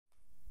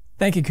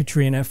Thank you,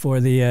 Katrina, for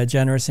the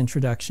generous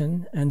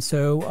introduction. And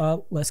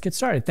so let's get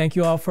started. Thank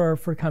you all for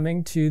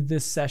coming to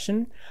this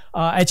session.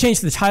 I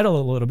changed the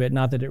title a little bit,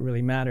 not that it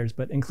really matters,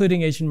 but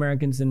Including Asian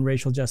Americans in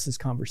Racial Justice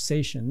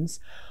Conversations.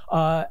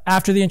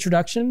 After the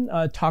introduction,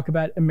 talk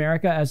about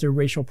America as a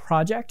racial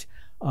project,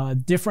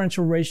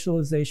 differential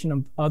racialization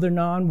of other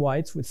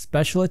non-whites with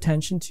special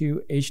attention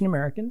to Asian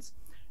Americans,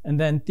 and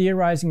then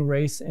theorizing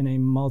race in a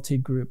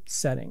multi-group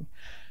setting.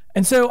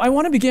 And so I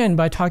want to begin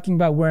by talking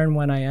about where and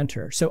when I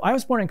enter. So I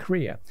was born in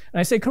Korea. And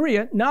I say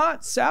Korea,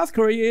 not South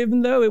Korea,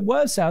 even though it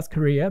was South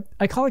Korea.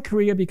 I call it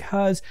Korea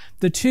because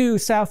the two,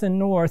 South and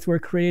North, were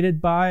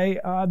created by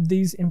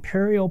these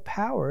imperial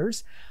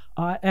powers.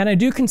 And I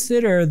do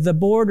consider the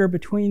border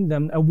between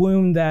them a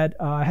wound that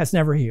has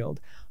never healed,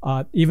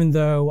 even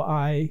though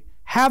I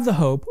have the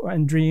hope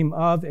and dream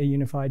of a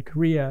unified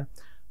Korea.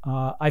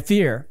 I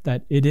fear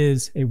that it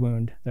is a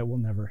wound that will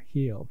never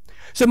heal.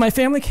 So my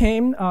family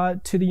came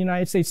to the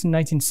United States in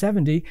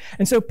 1970.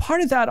 And so part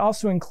of that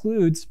also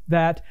includes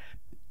that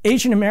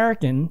Asian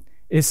American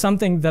is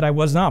something that I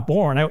was not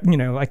born.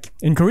 Like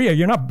in Korea,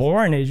 you're not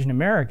born Asian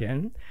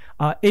American.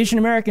 Asian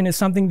American is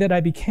something that I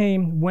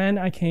became when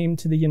I came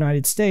to the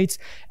United States.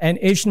 And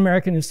Asian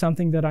American is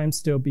something that I'm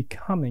still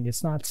becoming.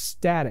 It's not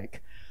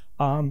static.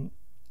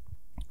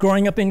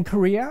 Growing up in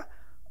Korea,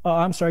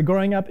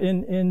 growing up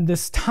in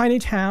this tiny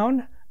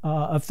town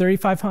of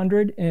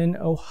 3,500 in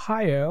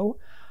Ohio.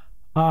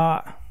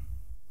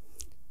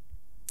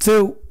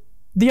 So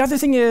the other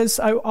thing is,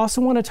 I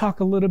also want to talk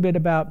a little bit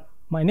about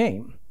my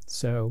name.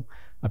 So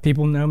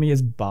people know me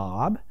as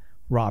Bob,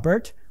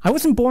 Robert. I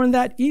wasn't born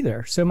that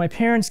either. So my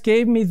parents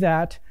gave me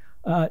that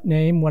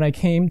name when I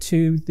came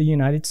to the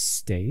United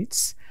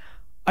States.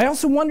 I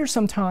also wonder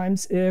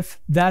sometimes if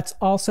that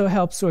also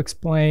helps to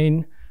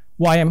explain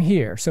why I'm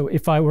here. So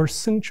if I were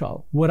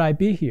Seungcheol, would I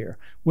be here?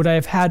 Would I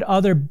have had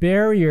other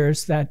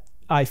barriers that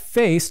I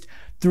faced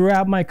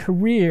throughout my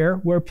career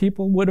where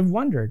people would have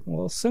wondered,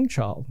 well,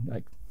 Seungcheol,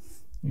 like,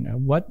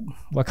 what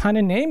kind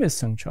of name is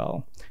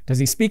Seungcheol? Does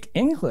he speak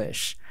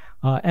English?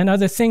 And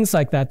other things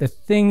like that, the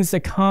things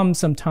that come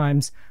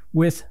sometimes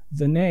with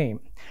the name.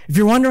 If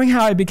you're wondering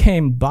how I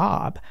became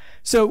Bob,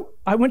 so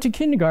I went to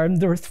kindergarten.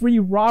 There were 3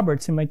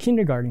 Roberts in my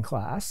kindergarten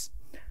class.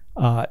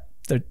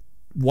 The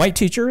white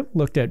teacher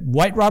looked at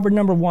white Robert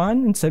number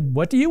 1 and said,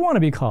 "What do you want to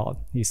be called?"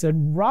 He said,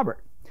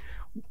 "Robert."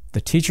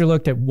 The teacher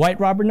looked at white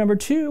Robert number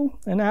 2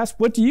 and asked,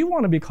 "What do you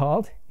want to be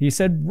called?" He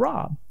said,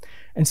 "Rob."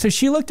 And so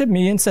she looked at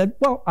me and said,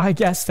 "Well, I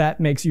guess that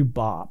makes you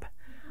Bob."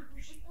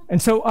 And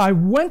so I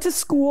went to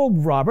school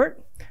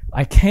Robert,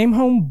 I came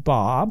home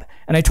Bob,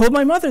 and I told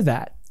my mother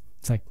that.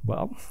 It's like,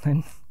 well,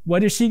 and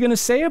what is she going to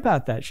say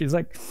about that? She's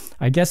like,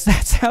 "I guess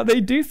that's how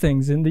they do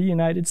things in the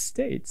United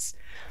States."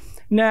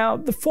 Now,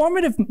 the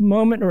formative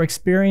moment or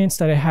experience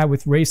that I had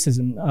with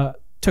racism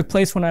took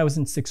place when I was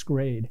in 6th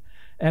grade.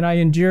 And I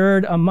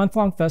endured a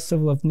month-long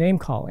festival of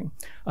name-calling,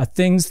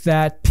 things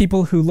that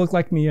people who look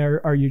like me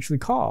are usually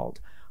called.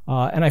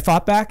 And I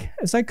fought back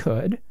as I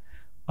could,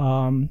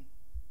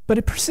 but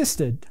it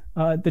persisted.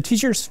 The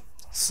teachers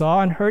saw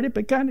and heard it,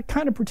 but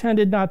kind of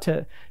pretended not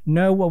to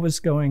know what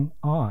was going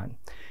on.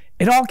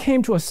 It all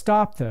came to a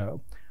stop, though,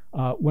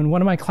 when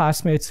one of my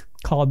classmates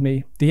called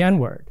me the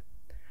N-word.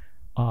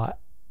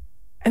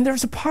 And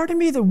there's a part of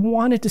me that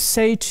wanted to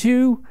say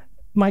to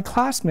my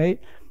classmate,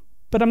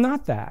 but I'm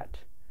not that.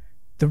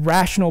 The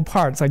rational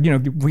part, it's like,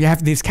 we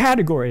have these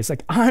categories,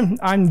 like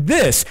I'm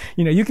this,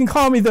 you can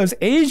call me those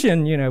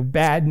Asian,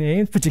 bad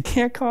names, but you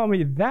can't call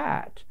me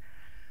that.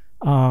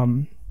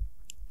 But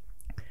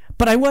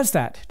I was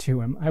that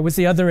to him. I was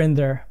the other in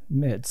their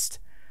midst.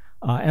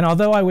 And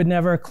although I would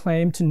never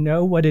claim to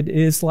know what it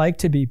is like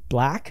to be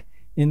Black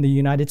in the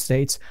United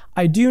States,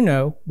 I do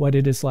know what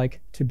it is like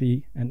to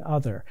be an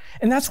other.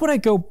 And that's what I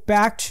go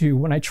back to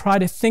when I try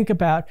to think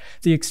about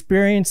the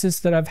experiences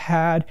that I've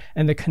had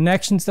and the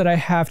connections that I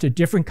have to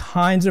different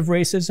kinds of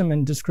racism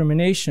and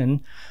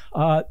discrimination,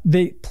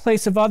 the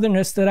place of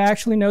otherness that I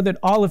actually know that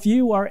all of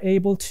you are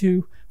able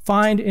to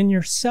find in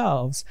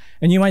yourselves.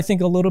 And you might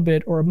think a little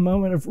bit or a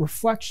moment of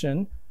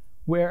reflection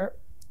where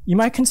you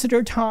might consider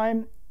a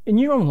time in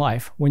your own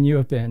life when you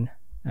have been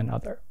an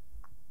other.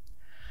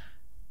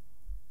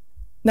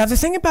 Now, the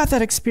thing about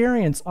that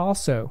experience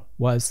also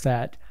was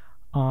that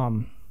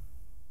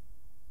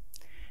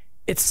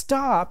it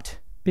stopped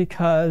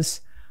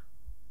because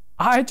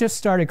I just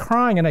started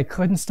crying and I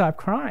couldn't stop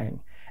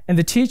crying. And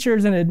the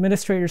teachers and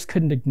administrators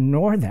couldn't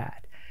ignore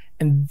that.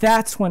 And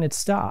that's when it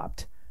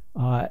stopped.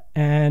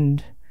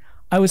 And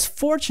I was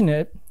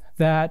fortunate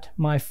that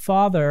my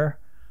father,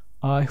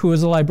 who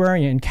was a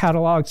librarian,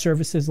 catalog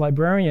services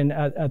librarian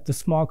at the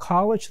small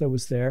college that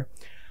was there,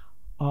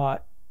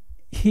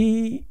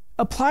 he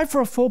applied for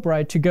a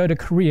Fulbright to go to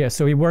Korea.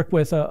 So he worked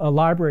with a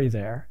library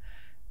there.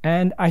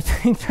 And I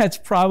think that's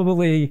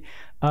probably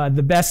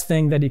the best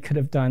thing that he could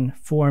have done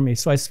for me.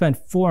 So I spent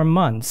 4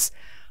 months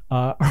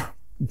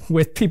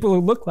with people who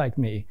look like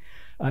me.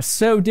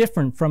 so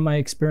different from my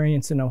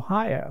experience in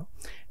Ohio.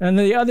 And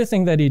the other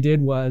thing that he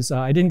did was,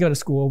 I didn't go to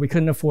school. We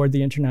couldn't afford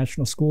the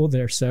international school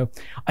there. So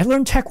I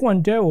learned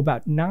Taekwondo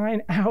about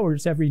 9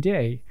 hours every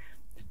day,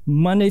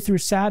 Monday through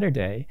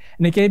Saturday.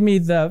 And it gave me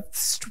the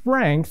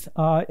strength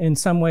in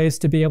some ways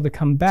to be able to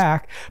come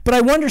back. But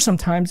I wonder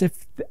sometimes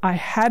if I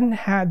hadn't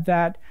had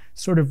that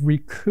sort of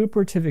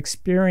recuperative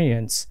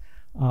experience,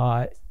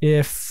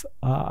 if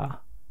I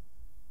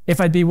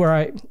would be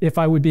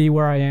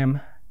where I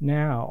am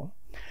now.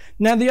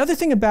 Now, the other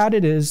thing about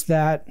it is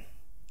that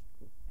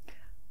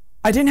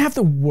I didn't have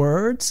the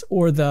words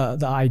or the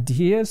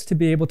ideas to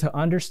be able to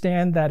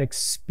understand that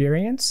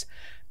experience.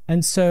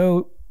 And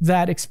so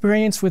that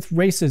experience with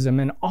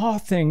racism and all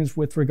things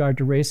with regard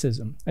to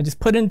racism, I just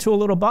put it into a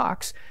little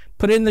box,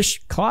 put it in the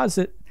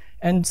closet,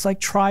 and it's like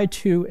try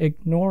to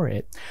ignore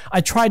it. I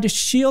tried to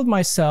shield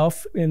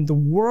myself in the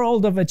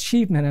world of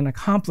achievement and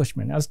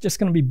accomplishment. I was just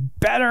going to be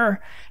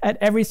better at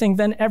everything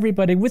than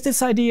everybody, with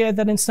this idea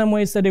that in some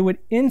ways that it would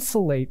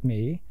insulate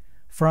me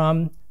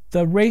from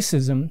the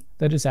racism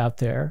that is out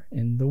there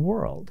in the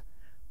world.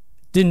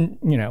 And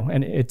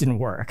it didn't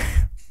work,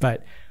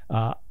 but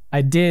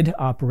I did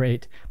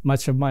operate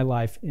much of my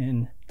life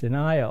in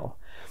denial.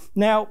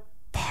 Now,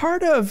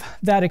 part of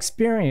that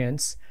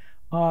experience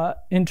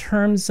in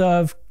terms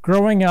of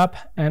growing up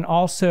and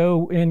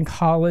also in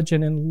college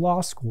and in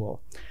law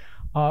school,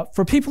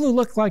 for people who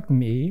look like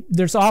me,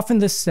 there's often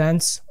this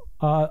sense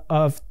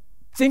of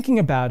thinking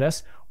about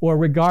us or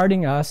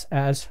regarding us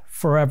as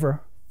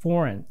forever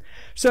foreign.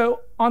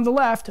 So on the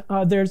left,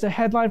 there's a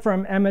headline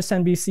from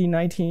MSNBC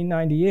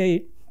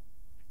 1998,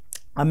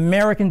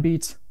 American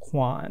beats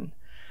Kwan.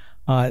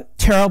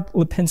 Tara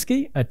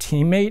Lipinski, a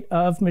teammate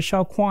of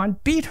Michelle Kwan,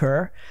 beat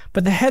her,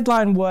 but the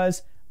headline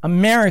was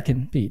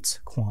American beats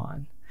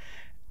Kwan.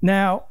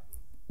 Now,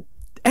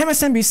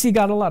 MSNBC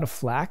got a lot of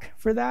flack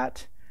for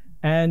that,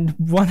 and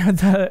one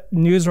of the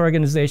news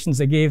organizations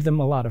that gave them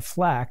a lot of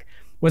flack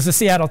was the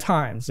Seattle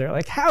Times. They're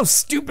like, how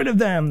stupid of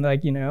them,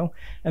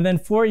 And then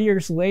 4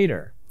 years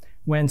later,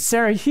 when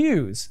Sarah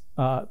Hughes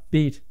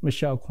beat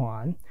Michelle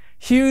Kwan,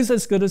 Hughes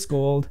as good as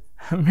gold,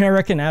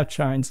 American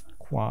outshines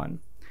Kwan.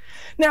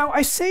 Now,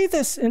 I say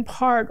this in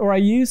part, or I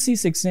use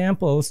these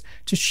examples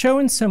to show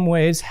in some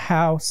ways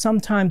how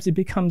sometimes it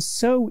becomes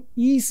so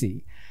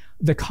easy,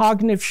 the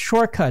cognitive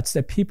shortcuts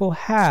that people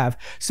have,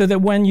 so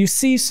that when you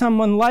see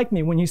someone like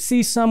me, when you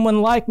see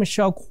someone like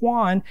Michelle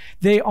Kwan,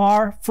 they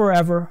are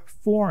forever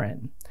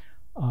foreign.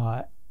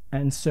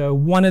 And so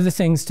one of the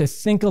things to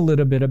think a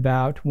little bit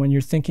about when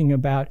you're thinking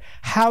about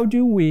how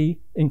do we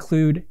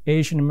include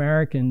Asian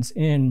Americans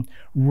in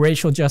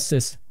racial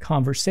justice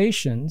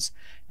conversations,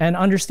 and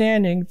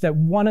understanding that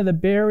one of the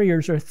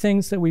barriers or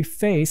things that we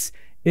face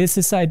is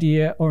this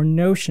idea or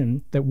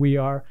notion that we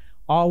are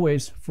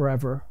always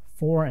forever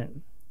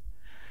foreign.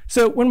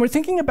 So when we're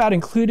thinking about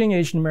including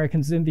Asian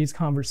Americans in these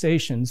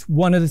conversations,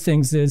 one of the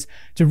things is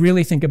to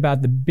really think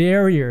about the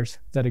barriers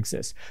that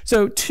exist.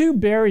 So 2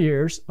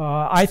 barriers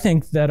I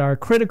think that are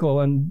critical,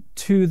 and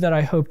 2 that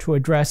I hope to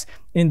address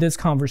in this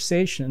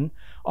conversation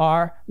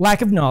are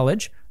lack of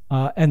knowledge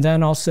and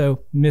then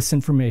also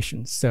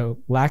misinformation. So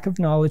lack of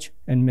knowledge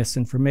and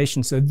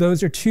misinformation. So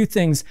those are 2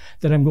 things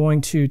that I'm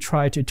going to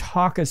try to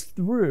talk us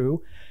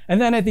through.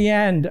 And then at the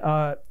end,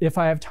 if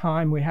I have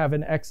time, we have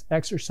an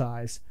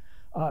exercise.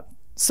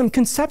 Some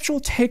conceptual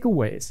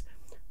takeaways.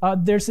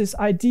 There's this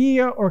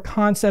idea or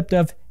concept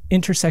of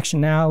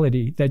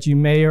intersectionality that you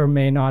may or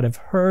may not have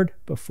heard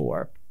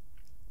before.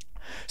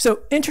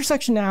 So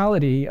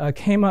intersectionality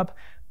came up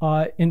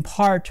in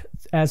part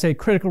as a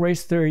critical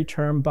race theory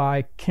term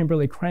by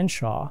Kimberly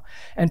Crenshaw.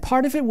 And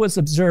part of it was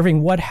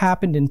observing what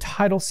happened in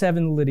Title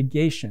VII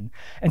litigation.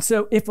 And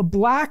so if a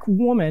Black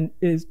woman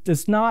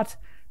does not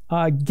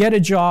get a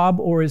job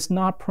or is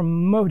not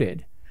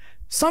promoted,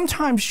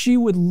 sometimes she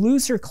would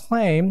lose her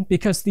claim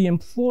because the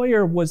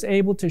employer was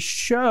able to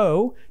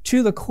show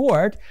to the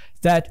court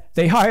that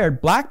they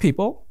hired Black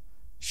people.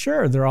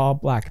 Sure, they're all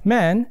Black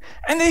men,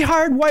 and they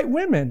hired white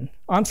women.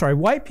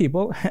 White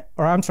people,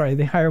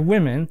 they hired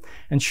women,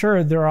 and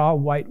sure, they're all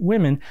white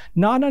women,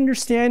 not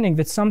understanding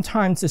that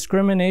sometimes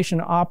discrimination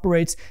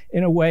operates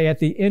in a way at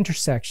the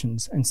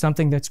intersections, and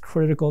something that's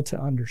critical to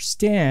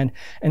understand.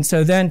 And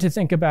so then to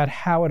think about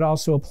how it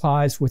also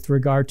applies with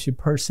regard to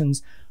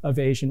persons of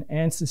Asian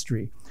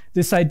ancestry.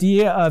 This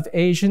idea of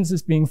Asians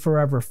as being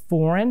forever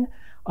foreign,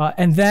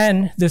 and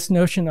then this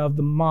notion of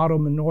the model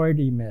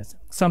minority myth,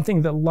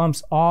 something that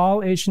lumps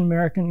all Asian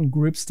American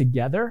groups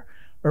together,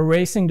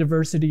 erasing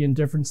diversity and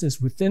differences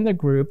within the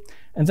group,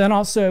 and then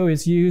also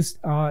is used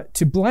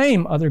to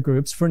blame other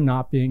groups for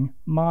not being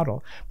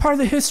model. Part of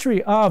the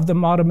history of the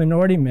model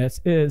minority myth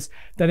is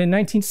that in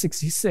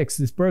 1966,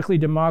 this Berkeley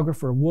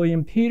demographer,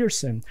 William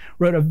Peterson,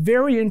 wrote a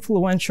very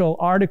influential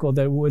article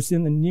that was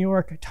in the New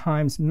York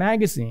Times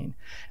Magazine.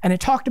 And it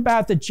talked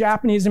about the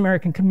Japanese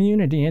American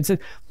community and said,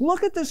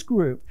 look at this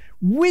group.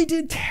 We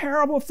did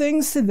terrible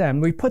things to them.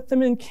 We put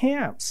them in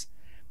camps.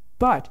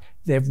 But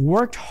they've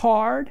worked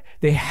hard,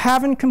 they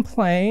haven't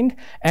complained,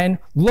 and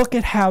look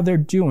at how they're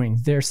doing.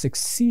 They're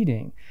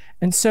succeeding.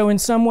 And so in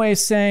some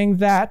ways saying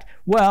that,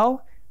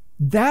 well,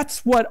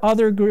 that's what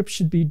other groups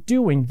should be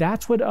doing.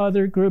 That's what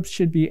other groups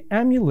should be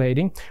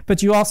emulating.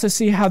 But you also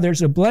see how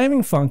there's a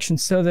blaming function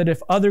so that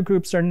if other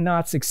groups are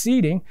not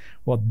succeeding,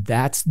 well,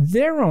 that's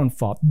their own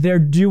fault. They're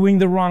doing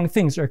the wrong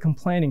things. They're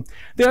complaining.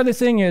 The other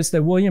thing is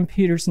that William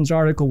Peterson's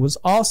article was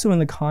also in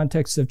the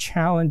context of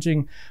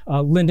challenging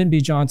Lyndon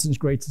B. Johnson's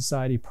Great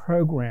Society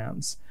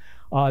programs.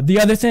 The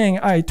other thing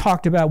I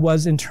talked about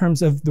was in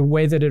terms of the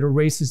way that it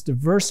erases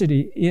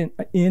diversity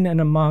in and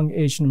among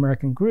Asian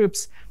American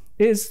groups,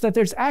 is that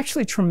there's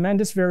actually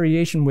tremendous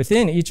variation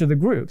within each of the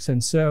groups.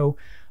 And so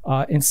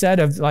instead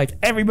of like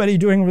everybody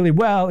doing really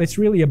well, it's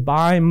really a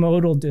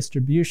bimodal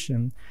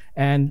distribution.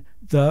 And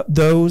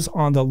those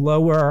on the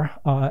lower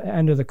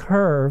end of the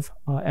curve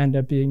end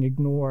up being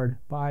ignored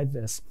by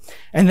this.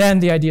 And then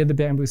the idea of the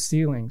bamboo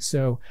ceiling.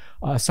 So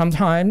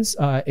sometimes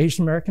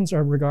Asian Americans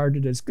are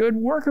regarded as good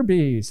worker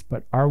bees,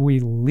 but are we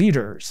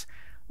leaders?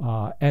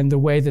 And the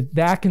way that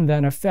that can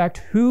then affect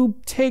who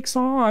takes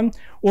on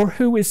or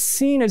who is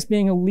seen as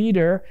being a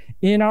leader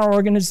in our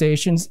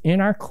organizations, in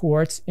our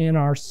courts, in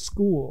our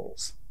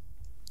schools.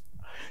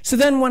 So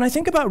then when I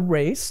think about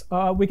race,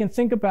 we can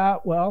think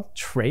about, well,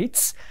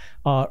 traits.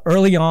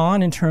 Early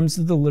on in terms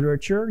of the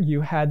literature, you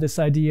had this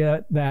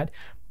idea that,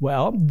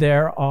 well,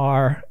 there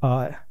are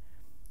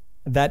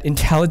that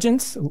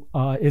intelligence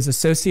is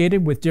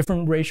associated with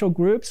different racial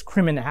groups,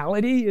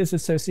 criminality is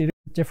associated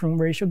with different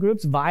racial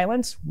groups,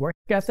 violence, work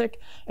ethic,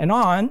 and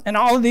on. And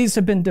all of these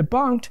have been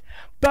debunked,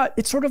 but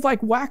it's sort of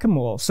like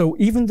whack-a-mole. So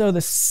even though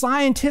the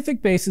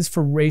scientific basis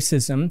for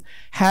racism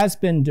has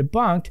been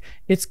debunked,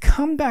 it's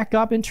come back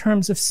up in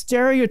terms of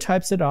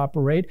stereotypes that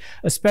operate,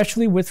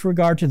 especially with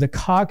regard to the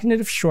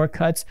cognitive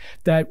shortcuts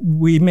that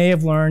we may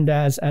have learned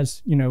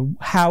as you know,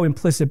 how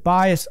implicit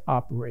bias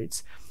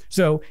operates.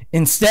 So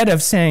instead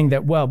of saying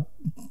that, well,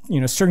 you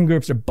know, certain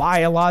groups are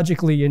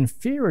biologically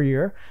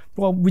inferior,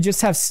 well, we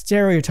just have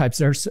stereotypes.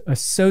 There's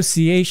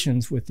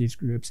associations with these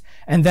groups,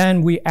 and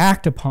then we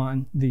act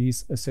upon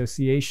these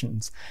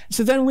associations.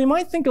 So then we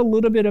might think a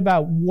little bit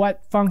about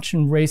what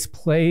function race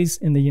plays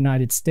in the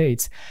United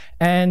States.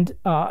 And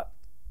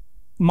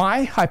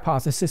my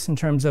hypothesis in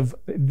terms of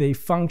the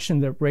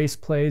function that race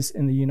plays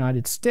in the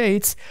United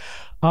States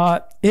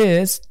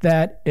is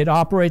that it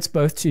operates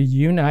both to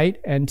unite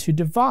and to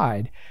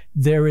divide.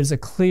 There is a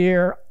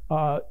clear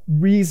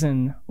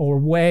reason or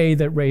way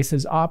that race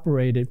has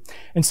operated.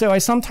 And so I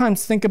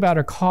sometimes think about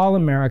or call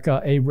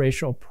America a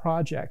racial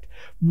project.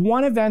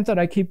 One event that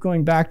I keep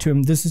going back to,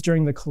 and this is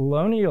during the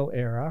colonial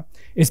era,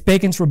 is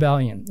Bacon's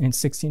Rebellion in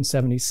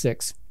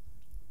 1676.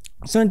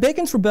 So in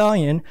Bacon's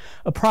Rebellion,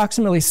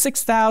 approximately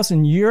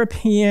 6,000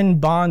 European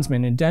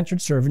bondsmen,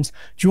 indentured servants,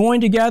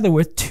 joined together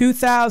with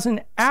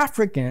 2,000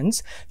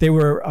 Africans. They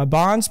were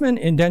bondsmen,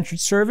 indentured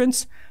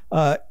servants,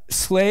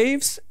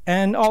 slaves,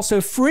 and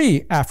also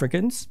free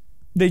Africans.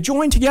 They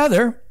joined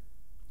together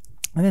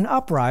in an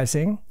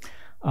uprising.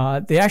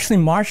 They actually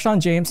marched on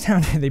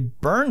Jamestown and they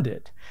burned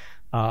it.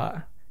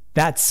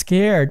 That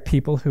scared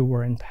people who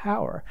were in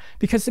power,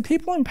 because the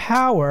people in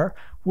power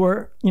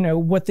were, you know,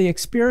 what the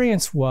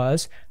experience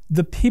was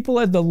the people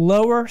at the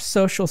lower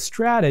social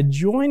strata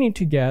joining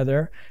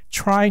together,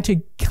 trying to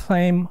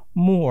claim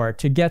more,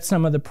 to get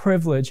some of the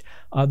privilege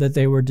that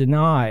they were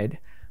denied.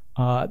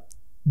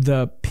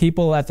 The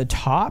people at the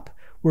top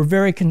were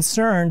very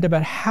concerned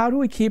about how do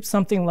we keep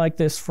something like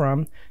this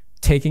from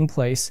taking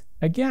place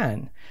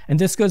again. And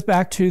this goes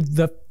back to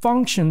the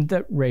function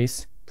that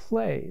race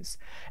plays.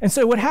 And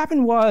so what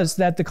happened was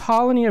that the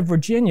colony of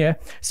Virginia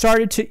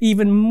started to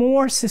even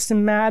more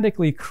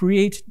systematically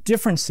create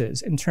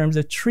differences in terms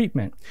of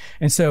treatment.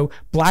 And so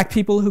black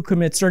people who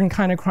commit certain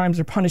kind of crimes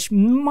are punished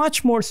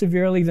much more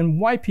severely than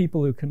white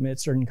people who commit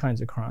certain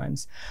kinds of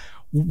crimes.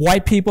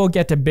 White people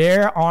get to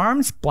bear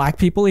arms, black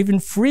people, even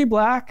free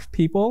black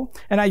people.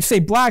 And I say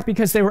black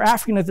because they were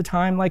African at the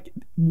time, like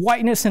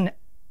whiteness and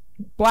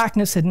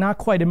blackness had not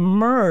quite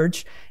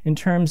emerged in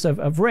terms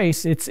of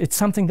race. It's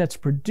something that's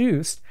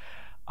produced.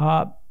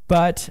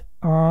 But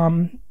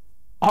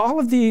all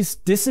of these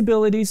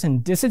disabilities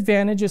and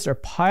disadvantages are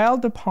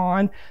piled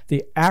upon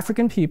the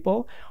African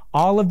people.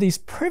 All of these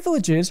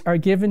privileges are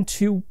given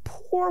to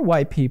poor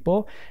white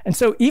people. And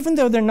so even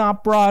though they're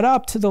not brought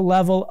up to the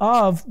level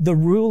of the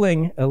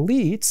ruling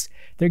elites,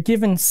 they're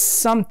given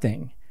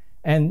something.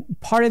 And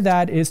part of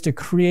that is to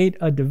create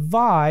a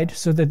divide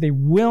so that they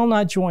will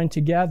not join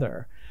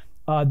together.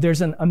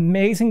 There's an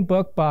amazing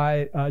book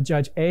by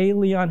Judge A.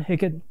 Leon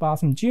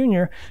Higginbotham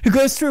Jr., who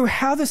goes through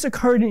how this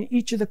occurred in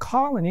each of the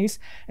colonies,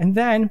 and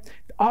then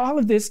all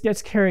of this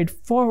gets carried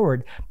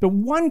forward. But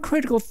one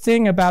critical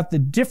thing about the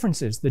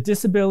differences, the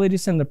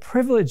disabilities and the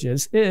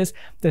privileges, is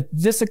that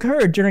this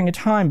occurred during a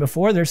time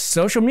before there's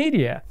social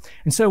media.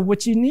 And so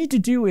what you need to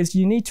do is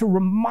you need to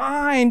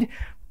remind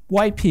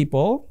white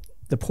people,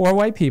 the poor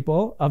white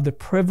people, of the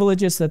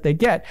privileges that they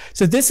get.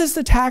 So this is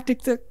the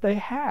tactic that they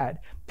had.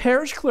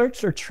 Parish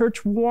clerks or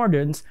church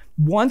wardens,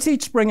 once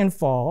each spring and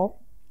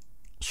fall,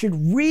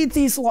 should read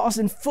these laws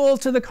in full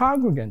to the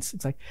congregants.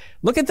 It's like,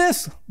 look at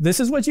this. This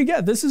is what you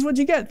get. This is what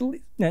you get.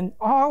 And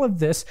all of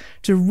this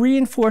to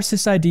reinforce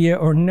this idea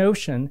or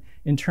notion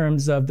in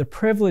terms of the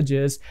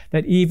privileges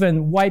that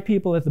even white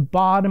people at the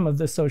bottom of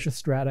the social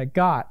strata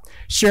got.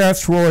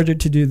 Sheriffs were ordered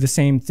to do the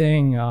same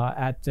thing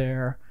at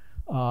their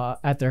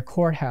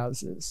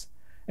courthouses.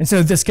 And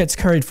so this gets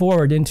carried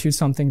forward into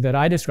something that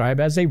I describe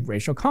as a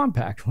racial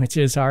compact, which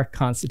is our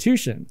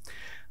Constitution.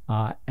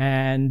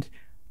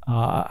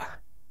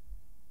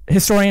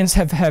 Historians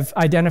have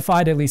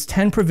identified at least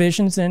 10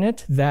 provisions in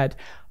it that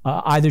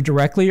either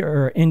directly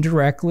or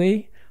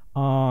indirectly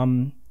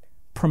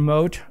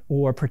promote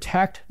or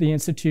protect the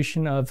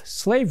institution of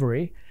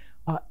slavery.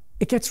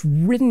 It gets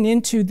written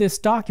into this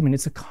document.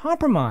 It's a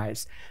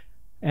compromise.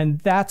 And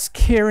that's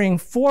carrying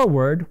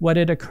forward what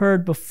had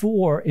occurred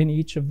before in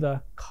each of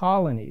the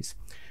colonies.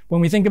 When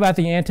we think about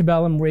the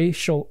antebellum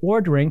racial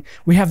ordering,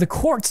 we have the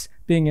courts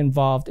being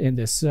involved in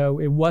this. So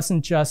it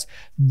wasn't just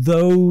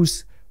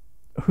those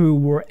who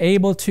were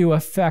able to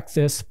affect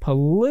this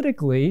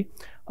politically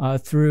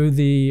through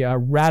the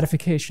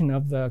ratification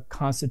of the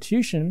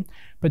Constitution,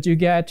 but you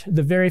get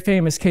the very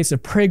famous case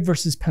of Prigg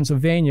versus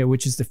Pennsylvania,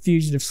 which is the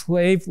fugitive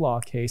slave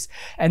law case.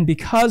 And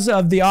because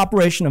of the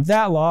operation of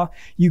that law,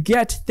 you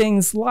get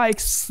things like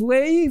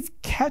slave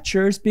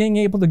catchers being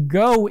able to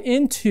go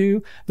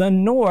into the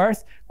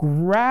North,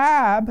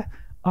 grab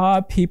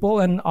people,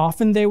 and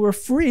often they were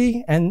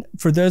free. And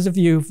for those of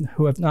you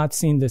who have not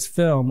seen this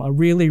film, a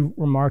really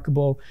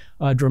remarkable,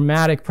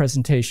 dramatic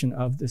presentation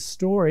of this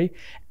story.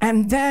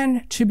 And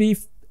then to be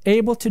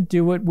able to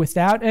do it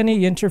without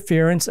any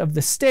interference of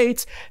the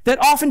states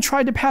that often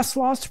tried to pass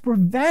laws to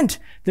prevent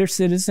their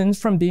citizens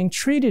from being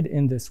treated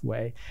in this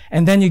way.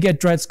 And then you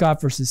get Dred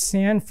Scott versus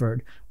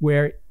Sanford,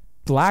 where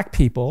black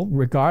people,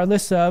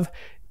 regardless of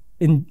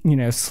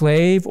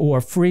slave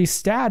or free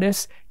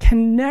status,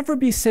 can never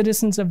be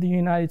citizens of the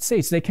United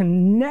States. They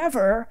can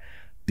never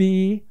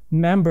be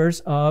members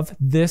of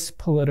this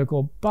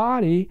political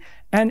body.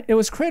 And it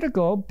was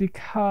critical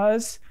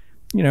because,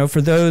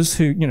 for those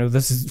who,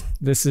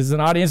 this is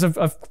an audience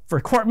for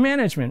court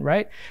management,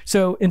 right?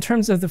 So in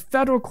terms of the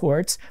federal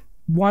courts,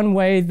 one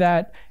way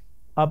that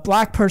a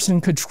black person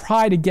could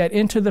try to get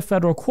into the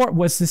federal court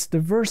was this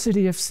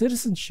diversity of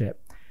citizenship.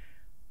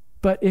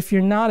 But if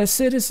you're not a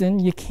citizen,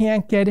 you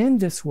can't get in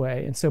this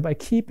way. And so by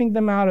keeping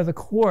them out of the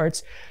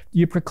courts,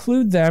 you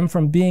preclude them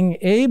from being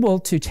able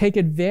to take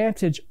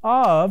advantage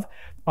of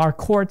our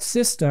court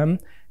system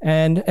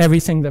and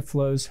everything that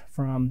flows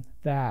from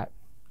that.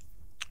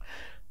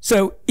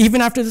 So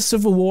even after the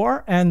Civil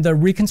War and the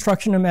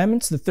Reconstruction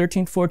Amendments, the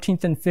 13th,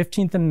 14th, and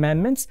 15th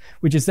Amendments,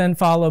 which is then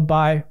followed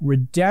by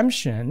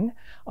redemption,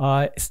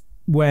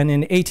 when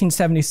in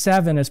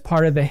 1877, as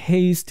part of the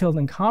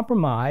Hayes-Tilden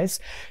Compromise,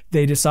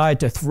 they decide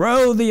to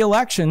throw the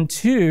election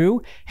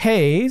to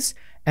Hayes,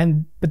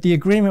 but the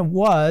agreement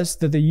was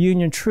that the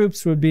Union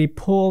troops would be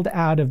pulled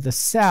out of the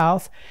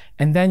South,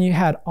 and then you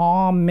had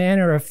all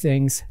manner of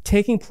things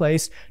taking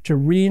place to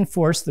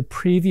reinforce the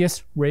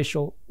previous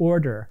racial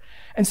order.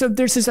 And so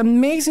there's this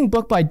amazing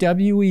book by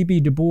W.E.B.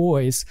 Du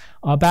Bois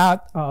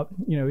about,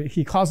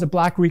 he calls it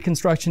Black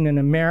Reconstruction in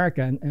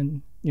America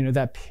and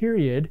that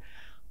period.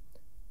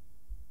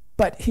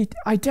 But he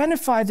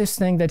identified this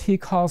thing that he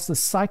calls the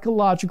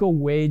psychological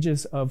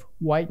wages of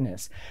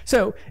whiteness.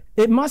 So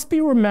it must be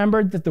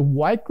remembered that the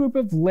white group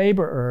of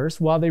laborers,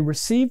 while they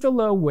received a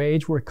low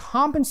wage, were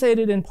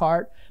compensated in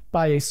part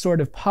by a sort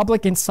of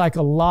public and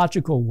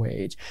psychological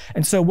wage.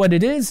 And so what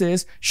it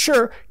is,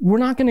 sure, we're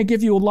not going to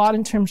give you a lot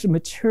in terms of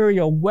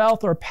material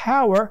wealth or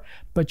power,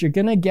 but you're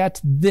going to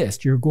get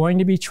this. You're going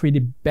to be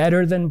treated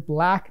better than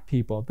black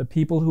people, the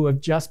people who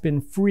have just been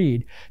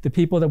freed, the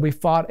people that we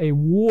fought a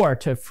war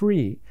to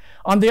free.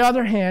 On the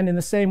other hand, in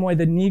the same way,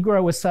 the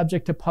Negro was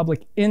subject to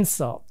public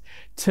insult,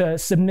 to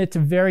submit to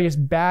various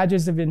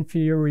badges of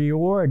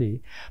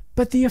inferiority.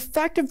 But the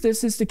effect of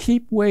this is to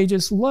keep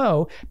wages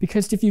low,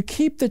 because if you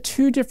keep the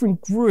two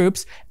different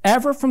groups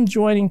ever from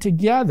joining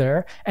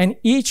together and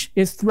each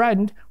is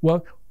threatened,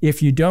 well,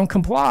 if you don't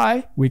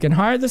comply, we can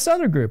hire this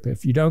other group.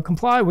 If you don't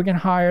comply, we can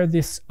hire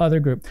this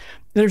other group.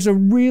 There's a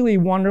really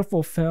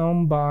wonderful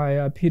film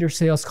by Peter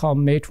Sales called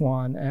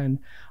Matewan, and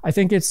I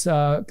think it's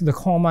the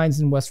coal mines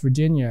in West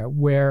Virginia,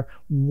 where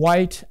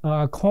white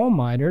coal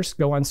miners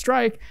go on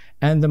strike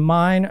and the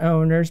mine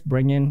owners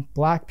bring in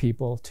black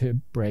people to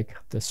break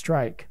the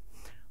strike.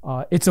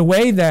 It's a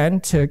way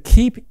then to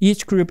keep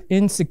each group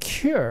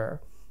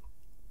insecure.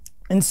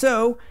 And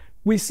so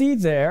we see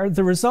there,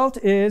 the result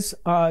is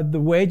the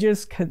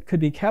wages could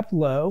be kept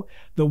low,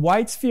 the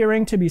whites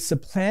fearing to be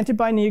supplanted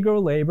by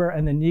Negro labor,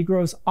 and the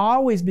Negroes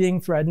always being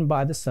threatened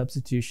by the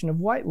substitution of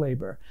white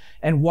labor.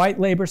 And white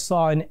labor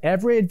saw in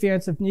every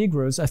advance of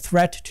Negroes a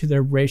threat to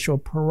their racial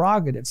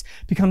prerogatives.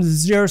 It becomes a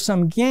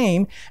zero-sum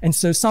game, and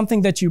so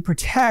something that you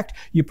protect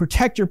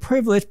your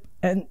privilege,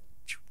 and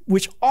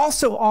which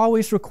also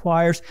always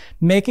requires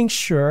making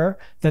sure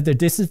that the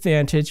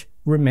disadvantaged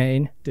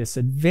remain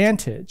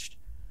disadvantaged.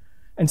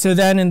 And so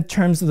then in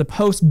terms of the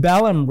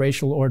post-bellum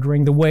racial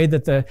ordering, the way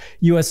that the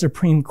US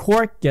Supreme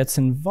Court gets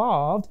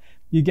involved,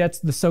 you get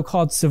the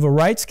so-called civil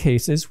rights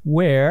cases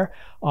where,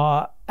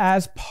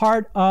 as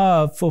part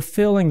of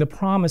fulfilling the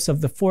promise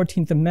of the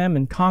 14th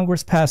Amendment,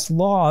 Congress passed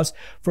laws,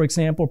 for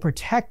example,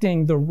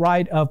 protecting the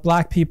right of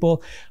Black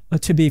people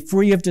to be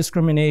free of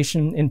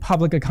discrimination in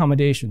public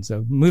accommodations,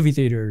 so movie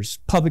theaters,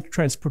 public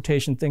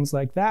transportation, things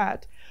like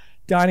that,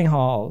 dining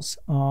halls.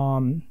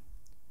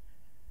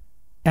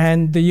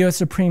 And the US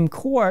Supreme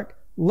Court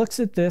looks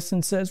at this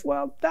and says,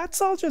 well,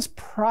 that's all just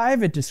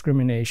private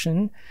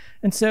discrimination.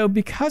 And so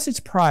because it's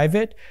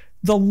private,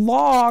 the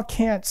law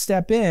can't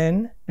step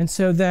in, and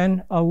so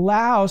then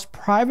allows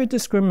private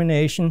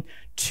discrimination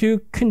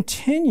to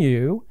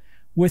continue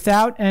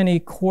without any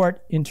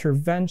court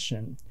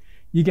intervention.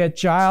 You get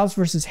Giles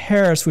versus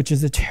Harris, which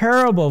is a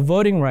terrible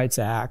voting rights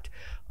act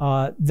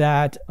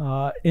that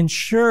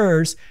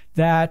ensures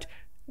that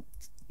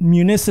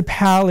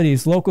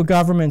municipalities, local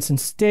governments, and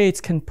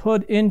states can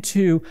put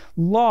into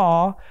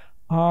law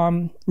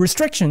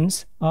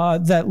restrictions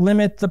that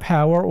limit the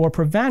power or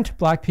prevent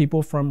Black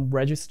people from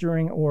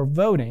registering or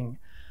voting.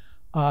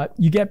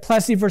 You get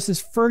Plessy versus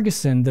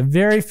Ferguson, the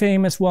very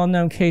famous,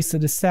 well-known case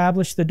that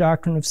established the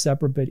doctrine of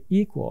separate but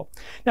equal.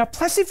 Now,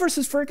 Plessy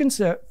versus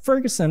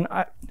Ferguson,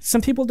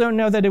 some people don't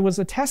know that it was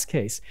a test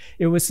case.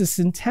 It was this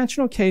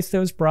intentional case that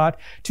was brought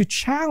to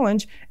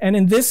challenge, and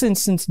in this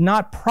instance,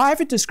 not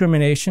private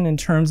discrimination in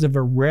terms of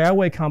a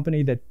railway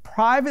company that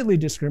privately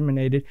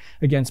discriminated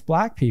against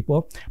Black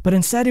people, but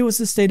instead it was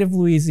the state of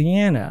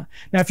Louisiana.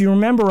 Now, if you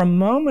remember a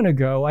moment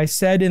ago, I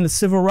said in the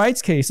civil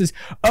rights cases,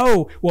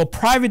 oh, well,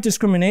 private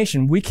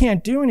discrimination, we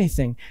can't do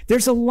anything.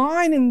 There's a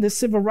line in the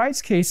civil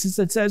rights cases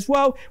that says,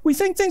 well, we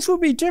think things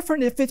would be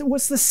different if it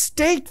was the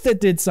state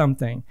that did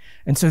something.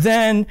 And so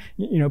then,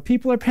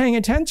 people are paying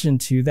attention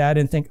to that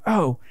and think,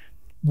 oh,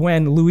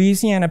 when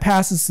Louisiana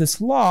passes this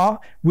law,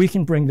 we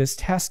can bring this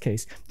test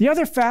case. The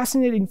other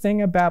fascinating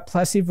thing about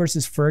Plessy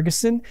versus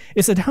Ferguson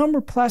is that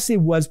Homer Plessy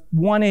was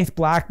 1/8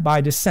 Black by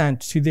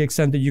descent, to the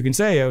extent that you can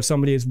say, oh,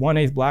 somebody is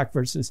 1/8 Black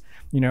versus,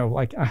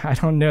 I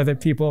don't know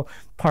that people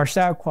parse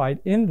out quite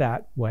in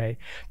that way.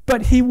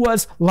 But he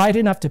was light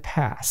enough to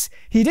pass.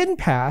 He didn't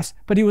pass,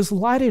 but he was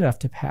light enough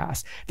to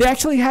pass. They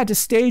actually had to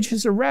stage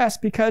his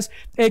arrest because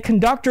a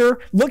conductor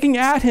looking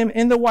at him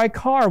in the white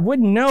car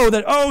wouldn't know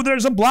that, oh,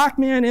 there's a Black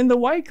man in the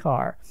white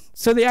car.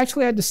 So they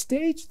actually had to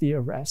stage the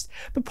arrest.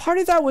 But part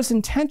of that was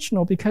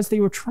intentional because they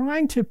were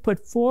trying to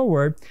put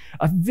forward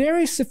a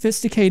very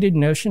sophisticated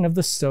notion of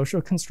the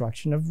social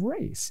construction of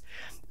race.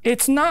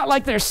 It's not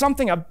like there's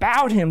something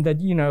about him that,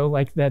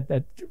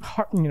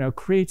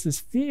 creates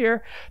this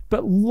fear,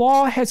 but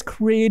law has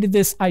created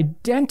this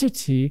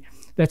identity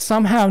that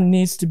somehow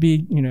needs to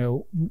be,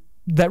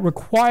 that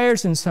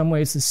requires in some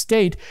ways the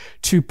state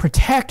to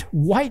protect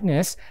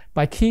whiteness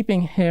by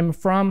keeping him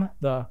from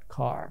the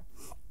car.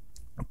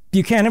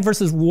 Buchanan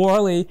versus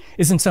Worley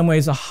is in some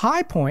ways a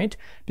high point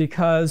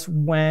because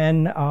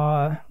when,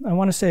 I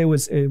want to say it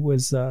was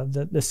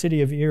the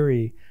city of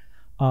Erie,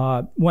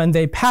 when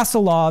they passed a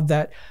law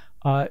that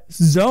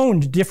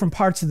zoned different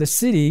parts of the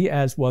city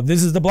as, well,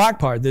 this is the Black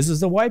part, this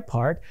is the white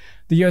part,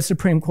 the US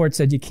Supreme Court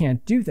said you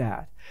can't do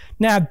that.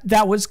 Now,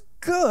 that was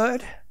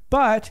good,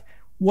 but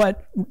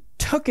what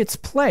took its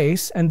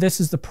place, and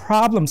this is the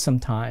problem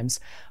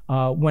sometimes,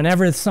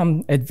 whenever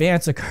some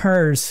advance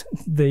occurs,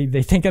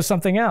 they think of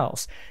something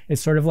else.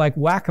 It's sort of like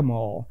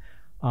whack-a-mole.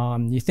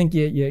 You think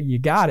you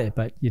got it,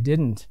 but you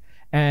didn't.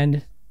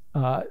 And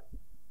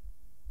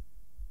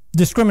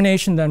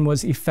discrimination then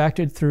was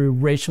effected through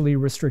racially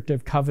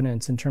restrictive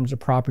covenants in terms of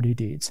property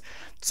deeds.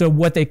 So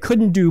what they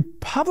couldn't do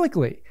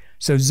publicly,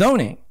 so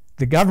zoning,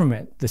 the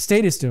government, the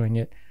state is doing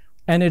it,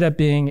 ended up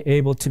being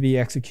able to be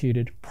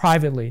executed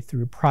privately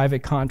through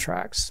private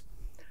contracts.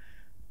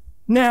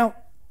 Now,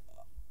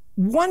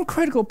 one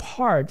critical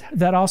part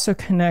that also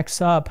connects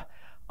up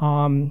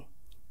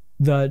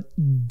the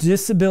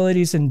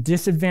disabilities and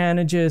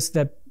disadvantages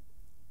that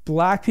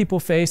Black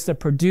people face that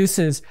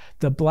produces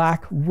the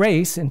Black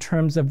race in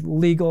terms of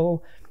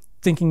legal,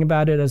 thinking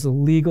about it as a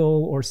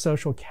legal or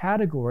social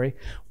category,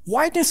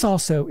 whiteness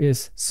also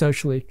is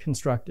socially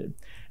constructed.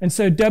 And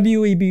so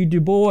W.E.B.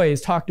 Du Bois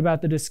talked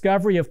about the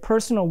discovery of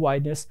personal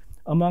whiteness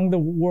among the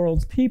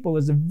world's people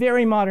as a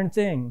very modern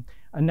thing,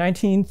 a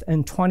 19th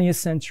and 20th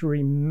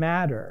century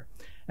matter.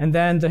 And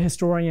then the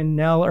historian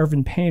Nell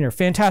Irvin Painter,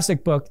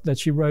 fantastic book that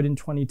she wrote in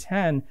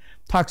 2010,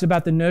 talks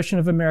about the notion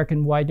of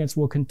American whiteness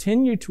will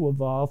continue to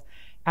evolve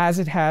as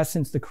it has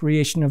since the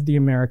creation of the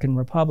American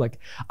Republic.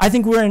 I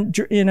think we're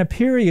in a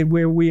period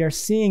where we are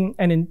seeing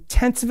an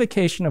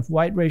intensification of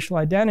white racial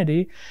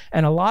identity,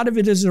 and a lot of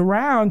it is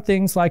around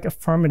things like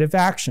affirmative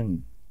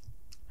action,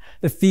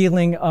 the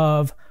feeling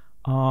of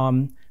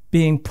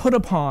being put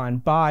upon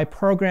by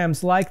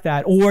programs like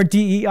that, or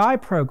DEI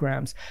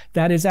programs,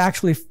 that is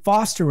actually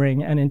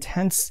fostering an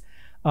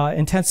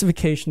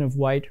intensification of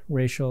white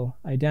racial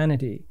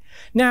identity.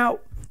 Now,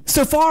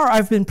 So far,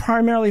 I've been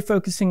primarily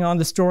focusing on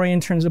the story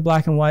in terms of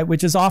black and white,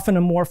 which is often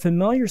a more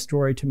familiar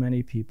story to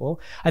many people.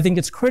 I think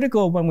it's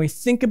critical when we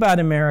think about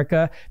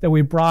America that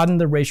we broaden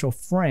the racial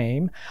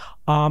frame.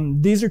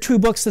 These are two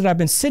books that I've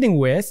been sitting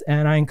with,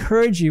 and I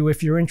encourage you,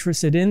 if you're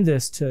interested in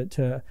this,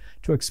 to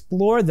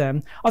explore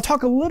them. I'll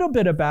talk a little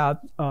bit about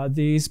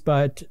these,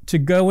 but to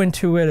go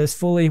into it as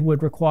fully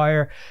would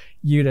require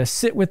you to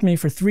sit with me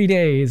for 3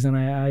 days, and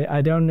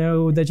I don't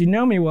know that you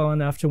know me well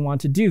enough to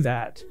want to do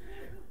that.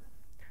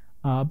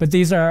 But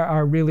these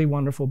are really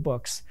wonderful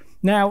books.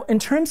 Now, in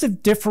terms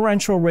of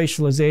differential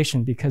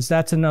racialization, because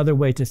that's another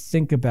way to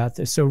think about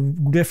this, so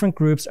different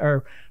groups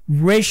are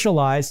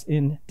racialized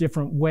in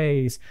different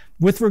ways.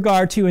 With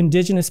regard to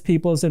indigenous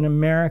peoples in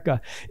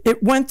America,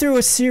 it went through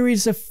a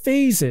series of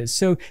phases.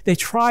 So they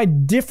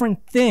tried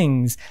different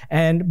things,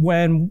 and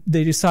when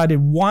they decided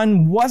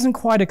one wasn't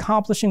quite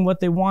accomplishing what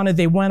they wanted,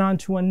 they went on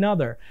to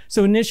another.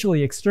 So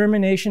initially,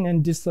 extermination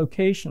and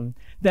dislocation.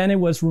 Then it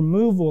was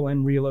removal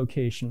and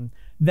relocation.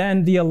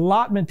 Then the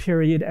allotment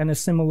period and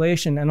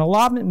assimilation. And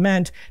allotment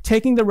meant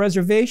taking the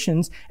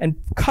reservations and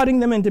cutting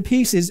them into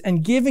pieces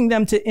and giving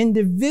them to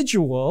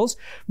individuals,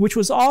 which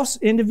was also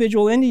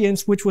individual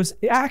Indians, which was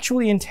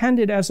actually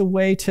intended as a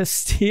way to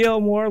steal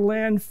more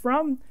land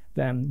from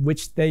them,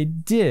 which they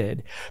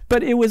did.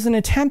 But it was an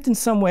attempt in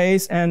some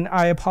ways, and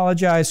I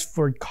apologize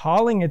for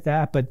calling it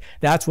that, but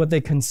that's what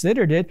they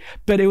considered it.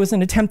 But it was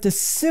an attempt to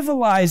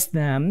civilize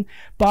them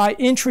by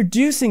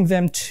introducing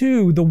them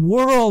to the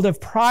world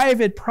of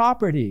private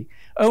property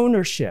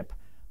ownership,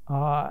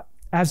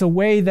 as a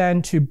way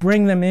then to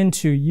bring them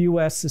into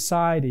U.S.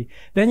 society.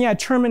 Then you had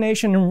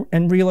termination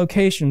and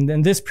relocation.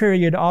 Then this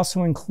period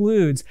also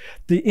includes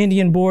the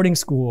Indian boarding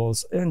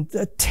schools, and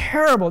a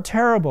terrible,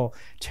 terrible,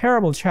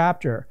 terrible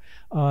chapter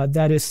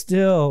that is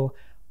still,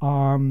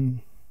 I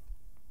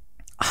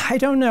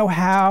don't know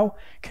how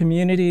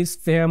communities,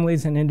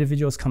 families, and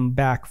individuals come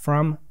back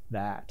from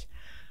that.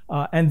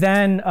 And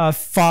then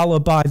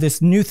followed by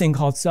this new thing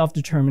called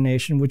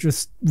self-determination, which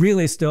was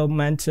really still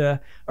meant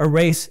to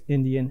erase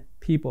Indian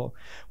people.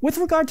 With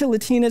regard to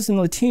Latinas and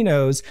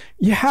Latinos,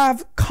 you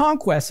have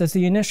conquest as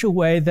the initial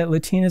way that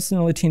Latinas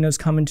and Latinos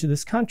come into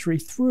this country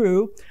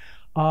through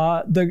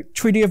the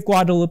Treaty of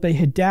Guadalupe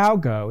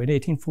Hidalgo in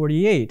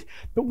 1848.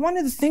 But one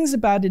of the things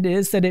about it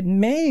is that it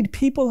made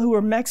people who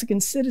were Mexican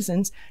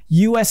citizens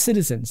U.S.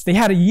 citizens. They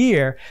had a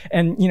year,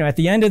 and at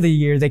the end of the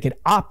year, they could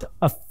opt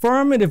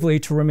affirmatively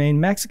to remain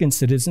Mexican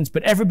citizens,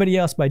 but everybody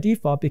else by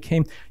default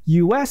became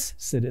U.S.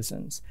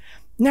 citizens.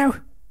 Now,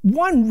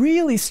 one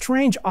really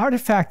strange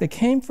artifact that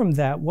came from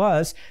that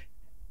was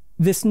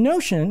this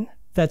notion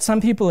that some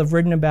people have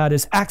written about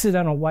as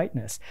accidental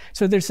whiteness.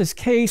 So there's this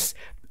case,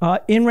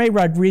 In re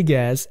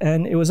Rodriguez,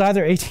 and it was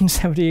either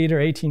 1878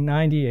 or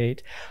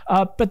 1898.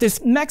 But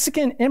this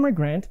Mexican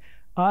immigrant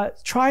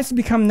tries to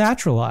become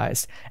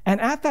naturalized.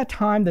 And at that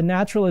time, the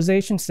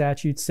naturalization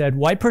statute said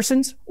white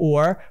persons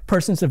or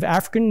persons of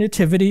African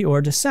nativity or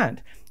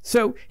descent.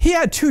 So he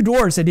had two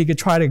doors that he could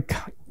try to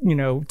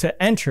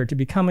enter to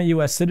become a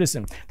U.S.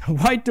 citizen, the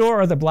white door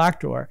or the black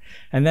door.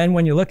 And then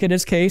when you look at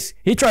his case,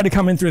 he tried to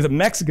come in through the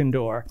Mexican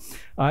door.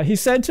 He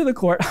said to the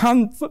court,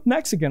 I'm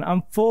Mexican,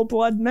 I'm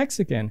full-blood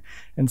Mexican.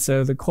 And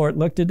so the court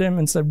looked at him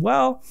and said,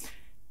 well,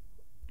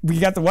 we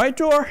got the white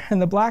door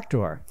and the black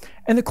door.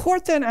 And the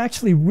court then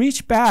actually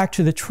reached back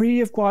to the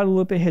Treaty of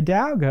Guadalupe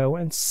Hidalgo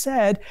and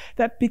said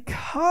that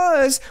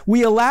because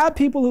we allowed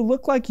people who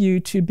look like you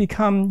to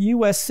become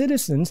U.S.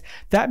 citizens,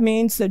 that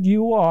means that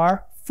you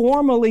are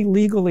formally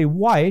legally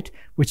white,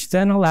 which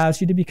then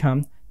allows you to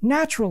become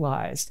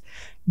naturalized.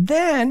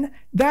 Then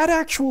that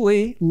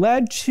actually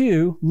led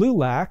to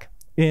LULAC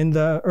in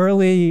the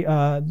early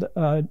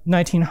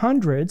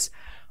 1900s,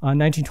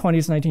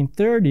 1920s,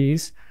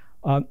 1930s,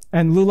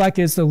 and LULAC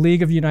is the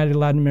League of United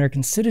Latin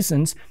American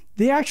Citizens.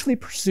 They actually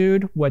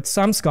pursued what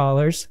some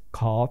scholars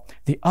call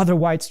the other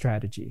white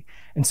strategy.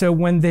 And so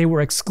when they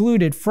were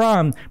excluded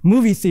from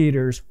movie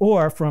theaters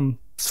or from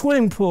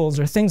swimming pools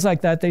or things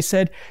like that, they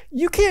said,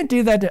 you can't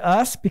do that to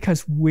us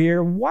because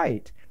we're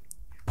white,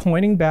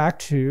 pointing back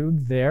to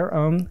their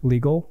own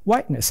legal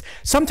whiteness.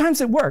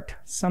 Sometimes it worked,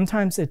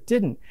 sometimes it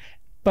didn't,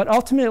 but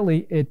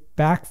ultimately it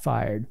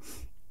backfired.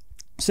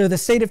 So the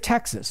state of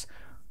Texas,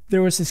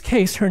 there was this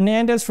case,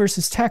 Hernandez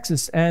versus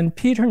Texas, and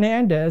Pete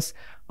Hernandez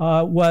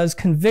was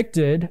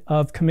convicted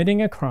of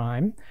committing a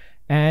crime,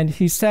 and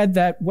he said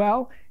that,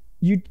 well,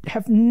 you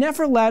have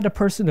never let a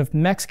person of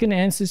Mexican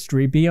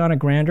ancestry be on a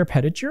grand or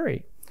petit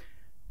jury.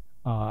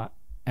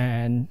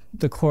 And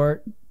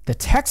the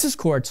Texas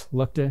courts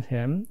looked at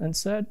him and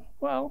said,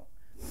 well,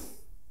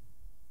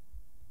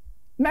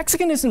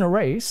 Mexican isn't a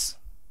race,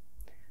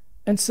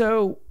 and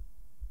so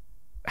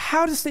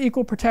how does the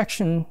equal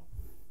protection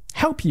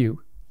help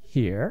you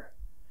here?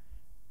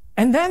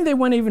 And then they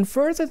went even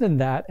further than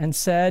that and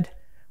said,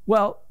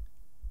 well,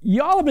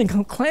 y'all have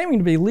been claiming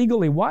to be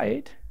legally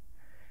white,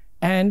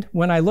 and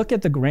when I look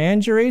at the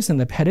grand juries and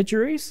the petit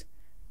juries,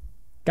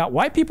 got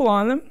white people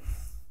on them.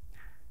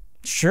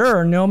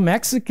 Sure, no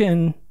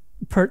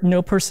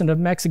person of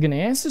Mexican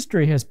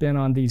ancestry has been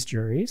on these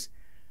juries,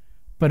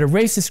 But a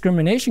race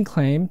discrimination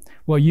claim,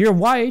 well, you're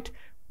white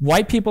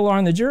people are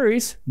on the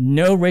juries,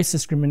 no race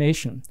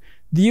discrimination.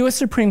 The US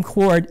Supreme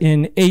Court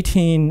in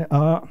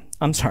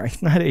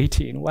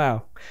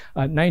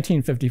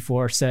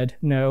 1954 said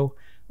no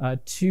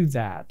to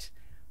that.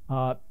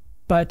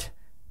 But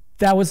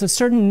that was a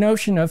certain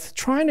notion of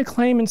trying to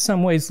claim in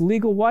some ways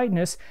legal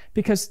whiteness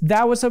because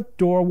that was a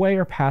doorway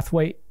or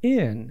pathway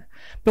in.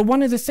 But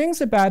one of the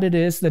things about it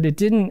is that it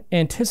didn't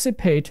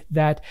anticipate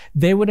that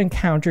they would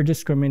encounter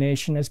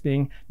discrimination as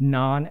being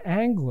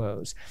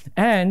non-Anglos.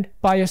 And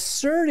by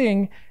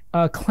asserting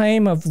a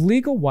claim of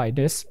legal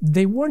whiteness,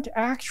 they weren't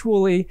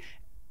actually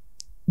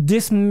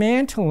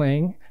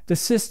dismantling the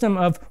system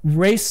of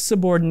race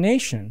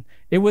subordination.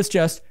 It was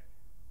just,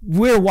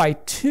 we're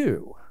white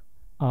too.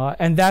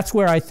 And that's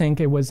where I think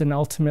it was an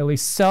ultimately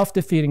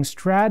self-defeating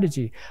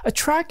strategy.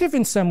 Attractive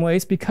in some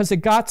ways because it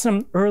got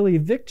some early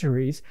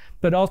victories,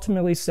 but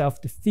ultimately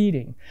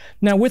self-defeating.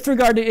 Now, with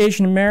regard to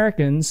Asian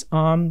Americans,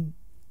 I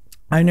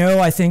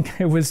think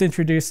it was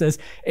introduced as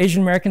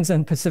Asian Americans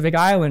and Pacific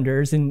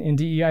Islanders in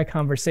DEI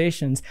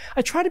conversations.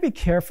 I try to be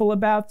careful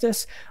about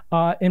this,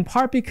 in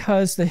part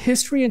because the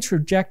history and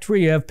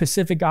trajectory of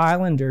Pacific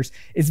Islanders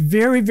is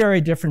very, very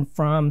different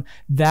from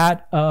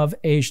that of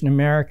Asian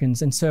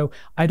Americans. And so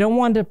I don't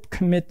want to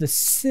commit the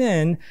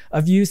sin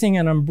of using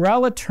an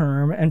umbrella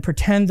term and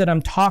pretend that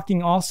I'm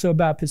talking also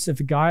about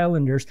Pacific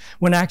Islanders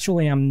when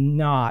actually I'm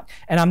not.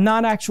 And I'm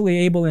not actually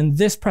able in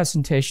this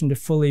presentation to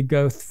fully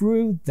go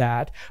through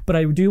that, but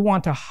I do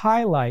want to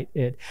highlight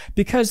it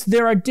because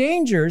there are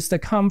dangers that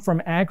come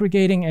from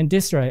aggregating and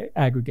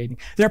disaggregating.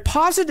 There are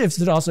positives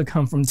that also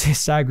come from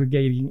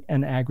disaggregating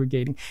and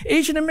aggregating.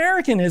 Asian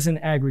American is an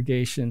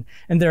aggregation,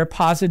 and there are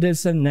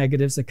positives and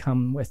negatives that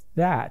come with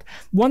that.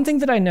 One thing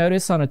that I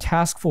noticed on a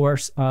task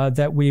force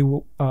that we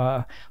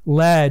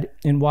led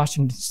in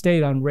Washington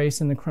State on race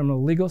in the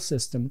criminal legal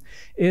system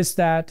is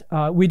that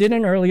we did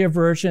an earlier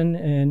version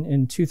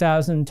in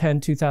 2010,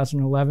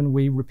 2011.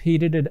 We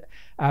repeated it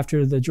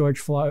after the George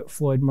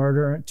Floyd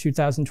murder,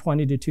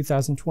 2020 to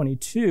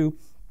 2022.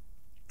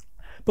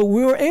 But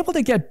we were able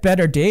to get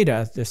better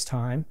data this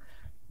time.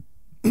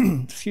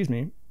 Excuse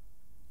me.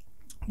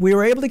 We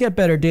were able to get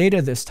better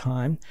data this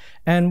time.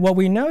 And what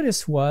we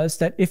noticed was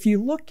that if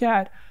you look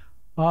at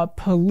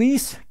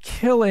police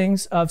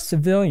killings of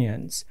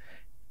civilians,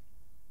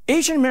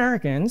 Asian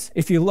Americans,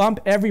 if you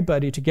lump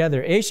everybody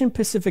together, Asian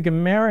Pacific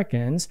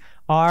Americans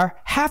are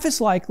half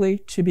as likely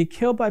to be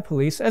killed by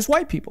police as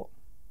white people.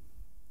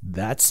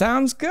 That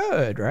sounds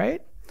good,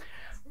 right?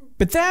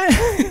 But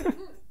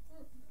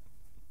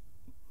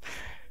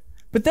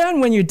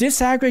then, when you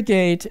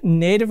disaggregate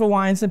Native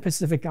Hawaiians and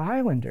Pacific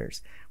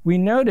Islanders, we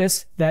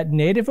notice that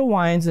Native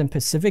Hawaiians and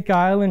Pacific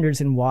Islanders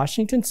in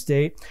Washington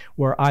State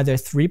were either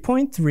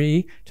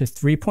 3.3 to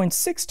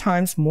 3.6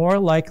 times more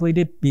likely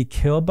to be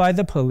killed by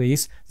the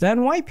police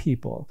than white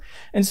people.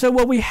 And so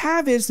what we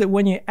have is that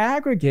when you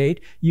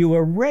aggregate, you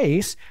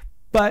erase.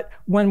 But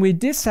when we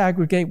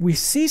disaggregate, we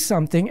see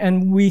something,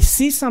 and we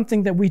see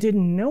something that we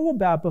didn't know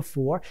about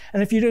before.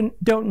 And if you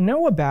don't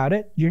know about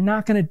it, you're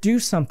not going to do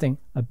something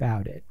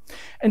about it.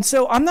 And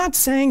so I'm not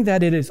saying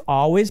that it is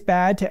always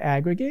bad to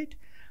aggregate.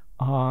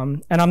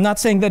 And I'm not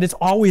saying that it's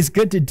always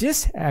good to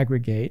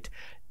disaggregate.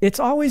 It's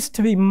always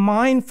to be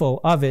mindful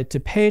of it, to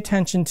pay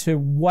attention to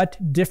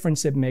what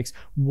difference it makes,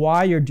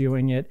 why you're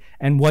doing it,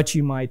 and what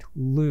you might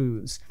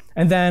lose.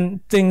 And then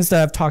things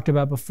that I've talked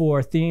about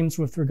before, themes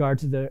with regard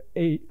to the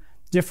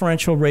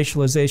differential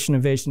racialization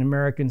of Asian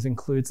Americans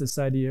includes this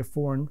idea of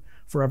foreign,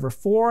 forever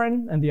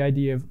foreign, and the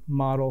idea of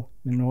model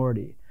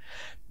minority.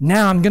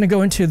 Now I'm going to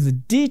go into the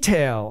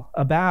detail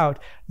about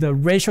the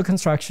racial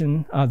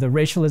construction, the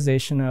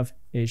racialization of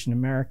Asian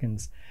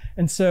Americans.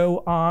 And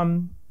so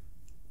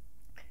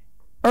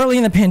early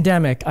in the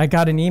pandemic, I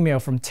got an email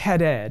from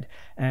TED-Ed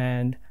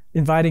and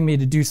inviting me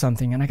to do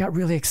something. And I got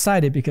really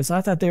excited because I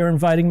thought they were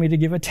inviting me to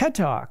give a TED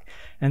Talk.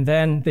 And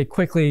then they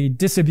quickly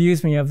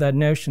disabuse me of that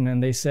notion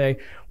and they say,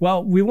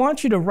 well, we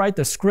want you to write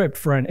the script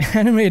for an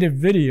animated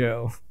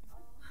video.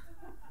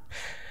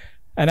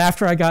 And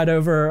after I got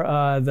over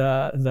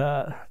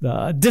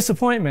the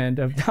disappointment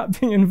of not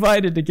being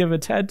invited to give a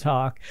TED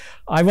Talk,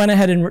 I went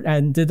ahead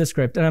and did the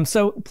script. And I'm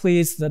so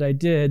pleased that I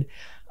did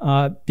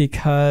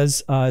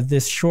because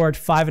this short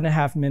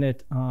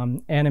 5.5-minute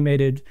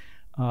animated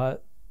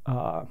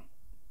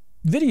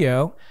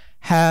video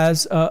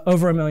has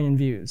over 1 million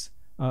views,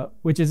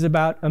 which is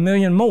about 1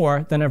 million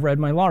more than I've read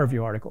my law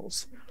review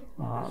articles.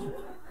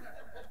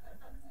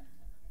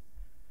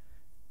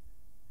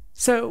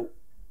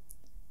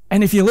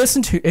 And if you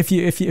listen to, if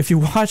you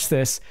watch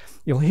this,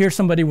 you'll hear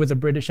somebody with a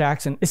British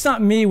accent. It's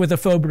not me with a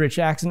faux British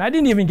accent. I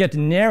didn't even get to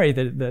narrate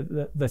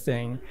the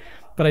thing.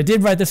 But I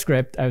did write the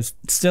script. I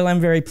still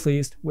am very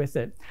pleased with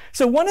it.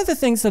 So one of the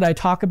things that I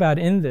talk about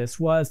in this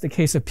was the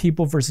case of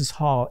People versus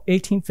Hall,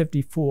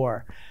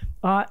 1854.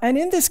 And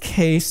in this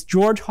case,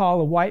 George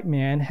Hall, a white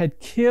man, had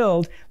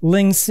killed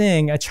Ling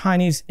Sing, a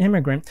Chinese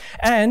immigrant.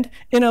 And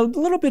in a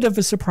little bit of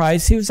a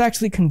surprise, he was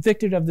actually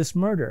convicted of this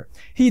murder.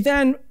 He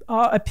then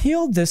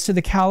appealed this to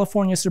the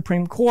California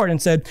Supreme Court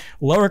and said,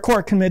 lower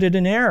court committed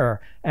an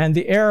error. And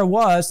the error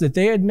was that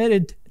they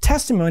admitted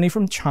testimony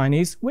from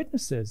Chinese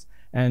witnesses.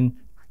 And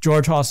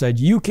George Hall said,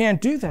 you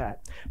can't do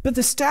that. But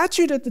the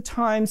statute at the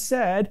time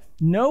said,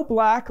 no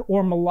black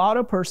or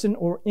mulatto person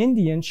or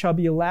Indian shall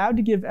be allowed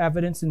to give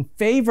evidence in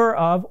favor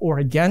of or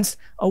against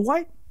a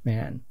white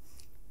man.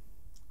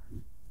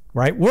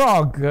 Right? We're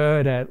all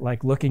good at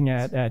like looking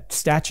at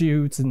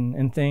statutes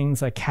and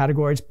things like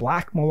categories,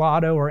 black,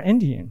 mulatto, or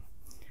Indian.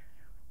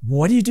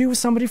 What do you do with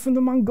somebody from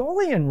the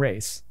Mongolian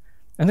race?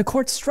 And the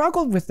court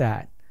struggled with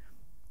that.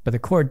 But the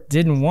court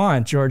didn't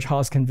want George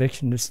Hall's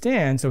conviction to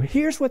stand, so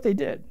here's what they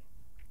did.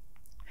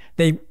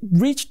 They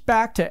reached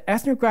back to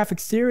ethnographic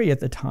theory at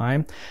the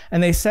time,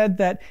 and they said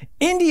that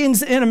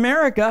Indians in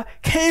America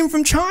came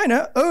from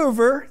China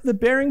over the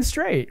Bering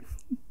Strait,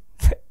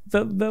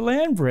 the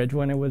land bridge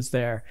when it was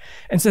there.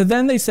 And so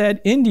then they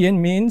said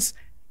Indian means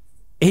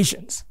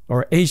Asians,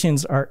 or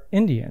Asians are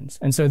Indians.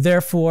 And so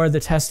therefore the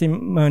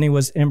testimony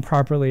was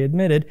improperly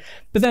admitted.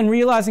 But then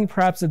realizing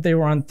perhaps that they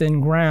were on thin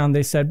ground,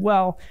 they said,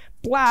 well,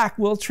 black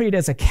we'll treat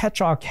as a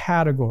catch-all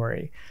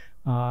category.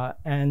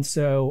 And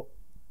so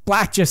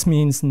black just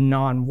means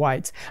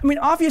non-whites. I mean,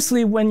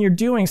 obviously, when you're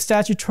doing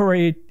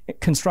statutory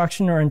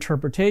construction or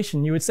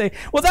interpretation, you would say,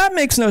 well, that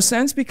makes no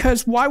sense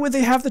because why would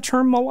they have the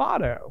term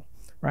mulatto,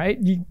 right?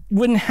 You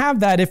wouldn't have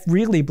that if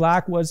really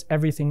black was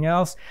everything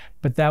else,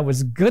 but that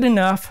was good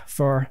enough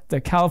for the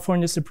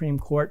California Supreme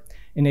Court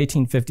in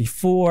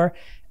 1854,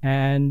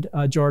 and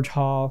George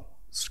Hall's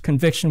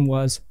conviction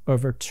was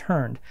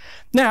overturned.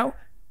 Now,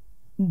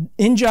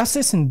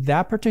 injustice in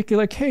that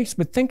particular case,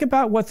 but think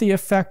about what the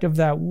effect of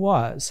that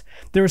was.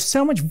 There was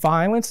so much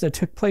violence that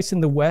took place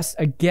in the West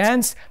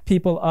against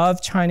people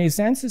of Chinese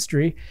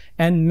ancestry,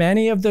 and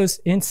many of those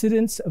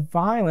incidents of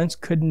violence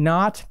could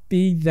not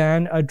be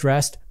then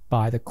addressed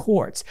by the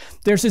courts.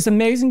 There's this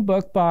amazing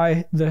book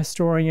by the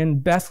historian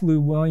Beth Lou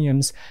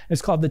Williams.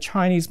 It's called The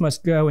Chinese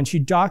Must Go, and she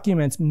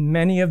documents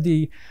many of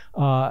the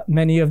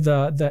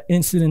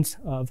incidents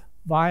of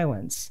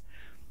violence.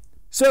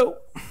 So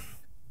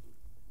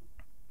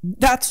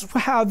that's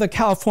how the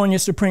California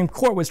Supreme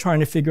Court was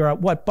trying to figure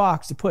out what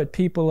box to put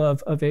people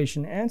of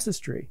Asian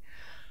ancestry.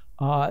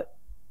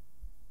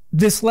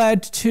 This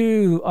led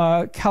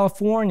to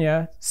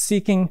California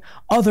seeking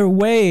other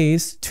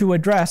ways to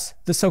address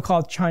the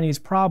so-called Chinese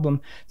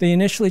problem. They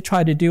initially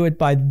tried to do it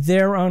by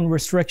their own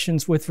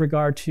restrictions with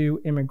regard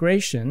to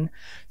immigration.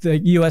 The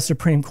US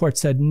Supreme Court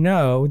said,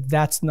 no,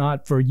 that's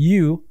not for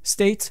you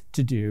states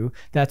to do,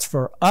 that's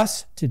for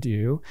us to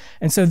do.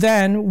 And so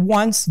then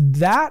once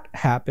that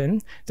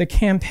happened, the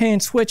campaign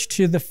switched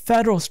to the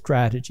federal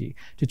strategy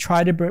to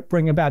try to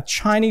bring about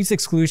Chinese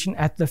exclusion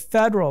at the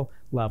federal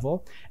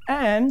level.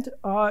 And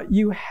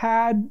you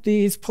had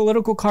these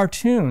political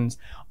cartoons.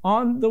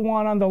 On the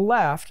one on the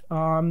left,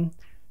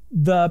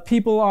 the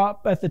people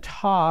up at the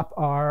top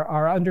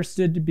are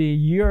understood to be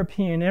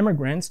European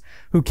immigrants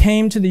who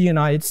came to the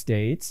United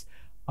States.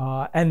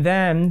 And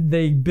then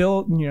they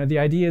built, the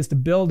idea is to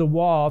build a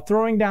wall,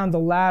 throwing down the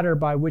ladder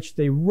by which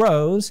they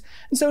rose.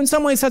 And so in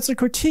some ways, that's a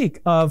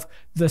critique of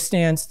the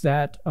stance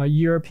that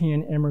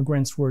European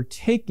immigrants were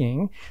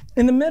taking.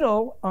 In the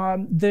middle,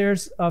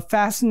 there's a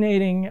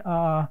fascinating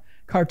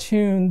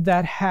cartoon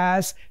that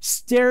has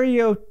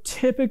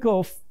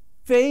stereotypical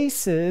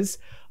faces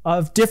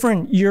of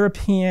different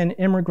European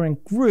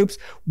immigrant groups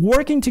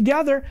working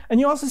together. And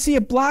you also see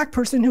a black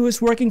person who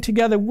is working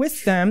together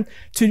with them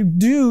to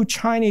do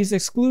Chinese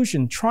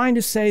exclusion, trying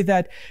to say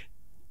that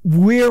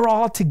we're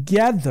all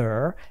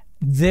together,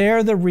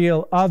 they're the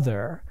real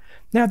other.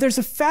 Now, there's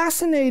a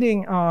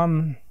fascinating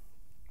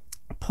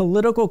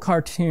political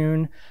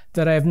cartoon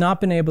that I have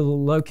not been able to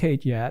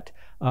locate yet,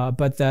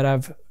 but that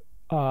I've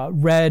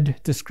read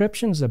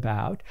descriptions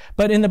about.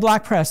 But in the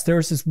black press, there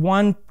was this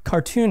one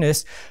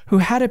cartoonist who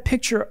had a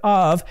picture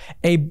of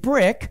a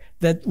brick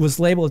that was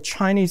labeled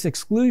Chinese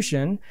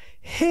exclusion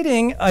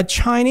hitting a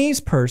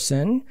Chinese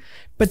person,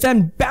 but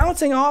then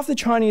bouncing off the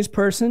Chinese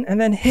person and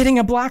then hitting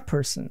a black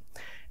person.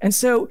 And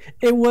so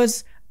it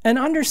was an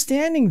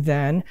understanding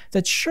then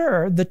that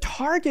sure, the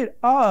target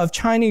of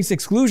Chinese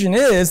exclusion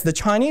is the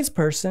Chinese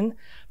person,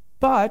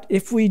 but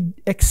if we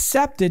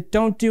accept it,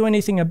 don't do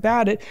anything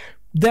about it,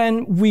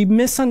 then we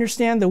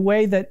misunderstand the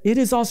way that it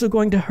is also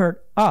going to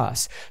hurt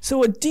us.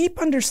 So a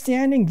deep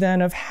understanding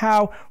then of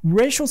how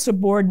racial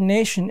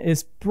subordination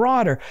is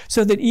broader,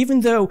 so that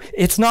even though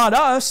it's not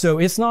us, so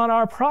it's not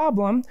our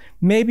problem,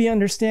 maybe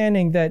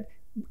understanding that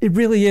it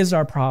really is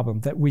our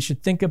problem, that we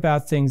should think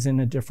about things in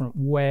a different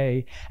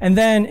way. And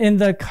then in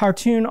the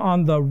cartoon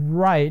on the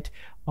right,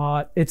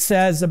 it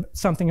says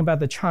something about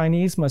the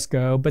Chinese must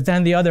go, but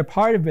then the other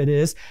part of it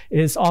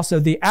is also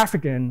the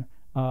African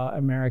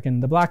American,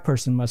 the black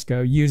person must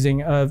go,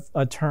 using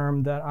a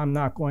term that I'm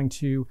not going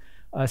to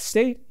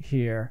state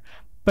here.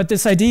 But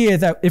this idea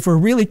that if we're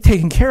really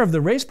taking care of the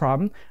race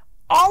problem,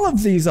 all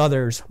of these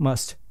others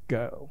must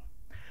go.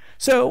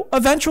 So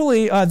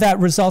eventually that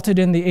resulted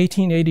in the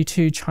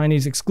 1882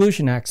 Chinese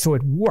Exclusion Act, so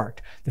it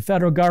worked. The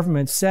federal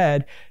government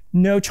said,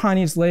 no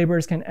Chinese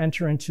laborers can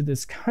enter into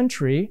this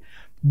country.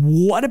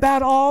 What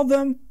about all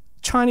the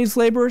Chinese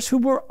laborers who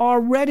were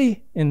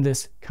already in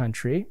this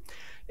country?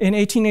 In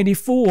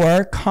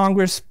 1884,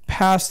 Congress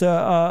passed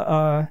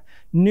a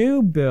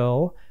new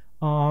bill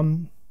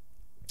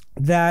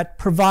that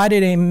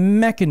provided a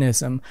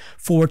mechanism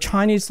for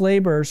Chinese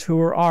laborers who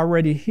were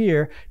already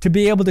here to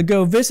be able to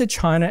go visit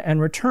China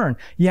and return.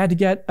 You had to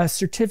get a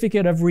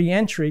certificate of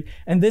reentry,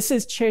 and this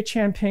is Che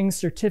Jianping's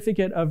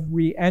certificate of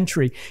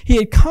reentry. He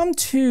had come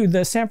to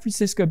the San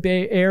Francisco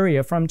Bay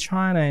Area from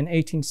China in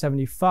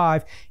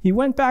 1875. He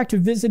went back to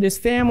visit his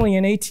family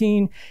in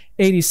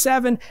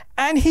 1887,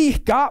 and he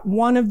got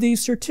one of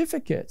these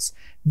certificates.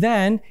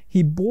 Then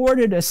he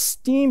boarded a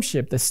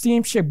steamship, the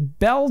steamship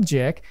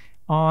Belgic,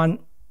 on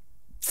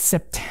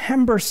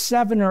September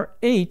 7 or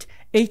 8,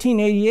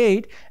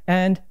 1888,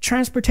 and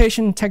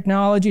transportation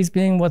technologies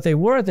being what they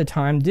were at the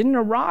time didn't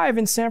arrive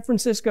in San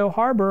Francisco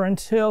Harbor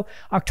until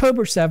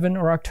October 7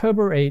 or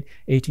October 8,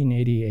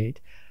 1888.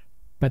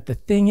 But the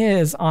thing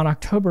is, on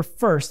October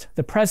 1st,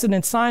 the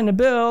president signed a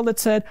bill that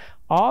said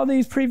all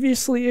these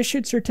previously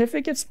issued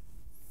certificates,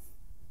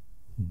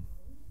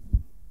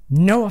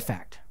 no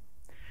effect.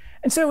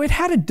 And so it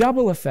had a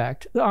double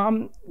effect.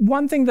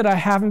 One thing that I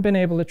haven't been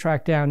able to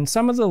track down, in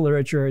some of the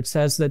literature, it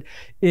says that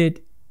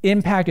it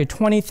impacted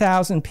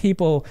 20,000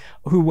 people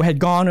who had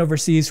gone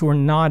overseas who were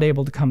not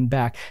able to come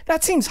back.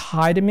 That seems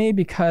high to me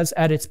because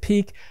at its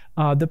peak,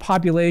 the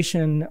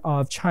population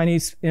of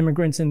Chinese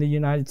immigrants in the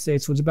United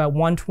States was about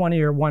 120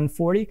 or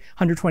 140,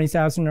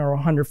 120,000 or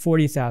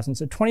 140,000.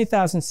 So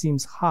 20,000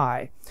 seems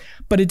high.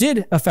 But it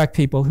did affect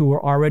people who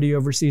were already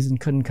overseas and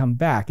couldn't come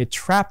back. It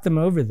trapped them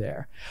over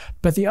there.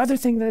 But the other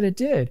thing that it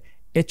did,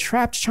 it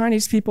trapped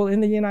Chinese people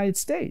in the United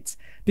States.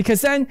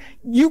 Because then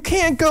you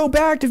can't go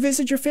back to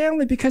visit your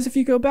family, because if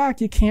you go back,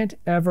 you can't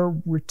ever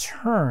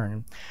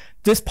return.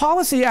 This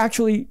policy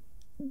actually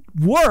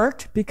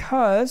worked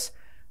because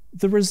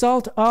the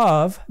result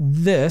of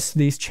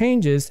these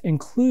changes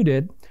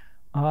included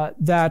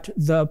that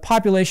the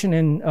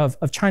population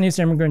of Chinese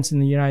immigrants in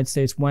the United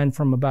States went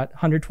from about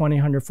 120,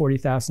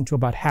 140,000 to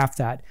about half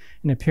that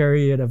in a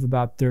period of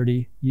about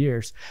 30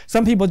 years.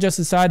 Some people just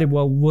decided,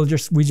 well,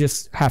 we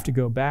just have to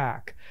go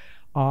back.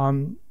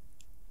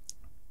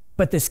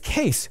 But this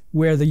case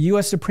where the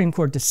US Supreme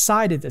Court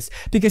decided this,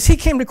 because he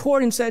came to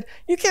court and said,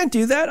 you can't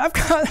do that.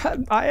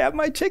 I have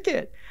my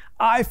ticket.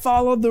 I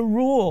followed the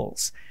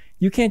rules.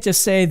 You can't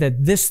just say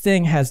that this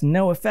thing has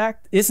no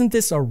effect. Isn't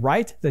this a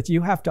right that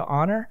you have to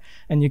honor?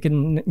 And you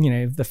can,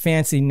 the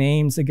fancy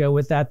names that go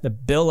with that, the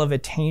Bill of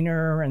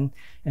Attainder and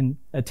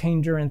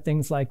Attainder and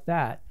things like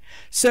that.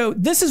 So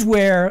this is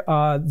where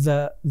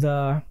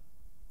the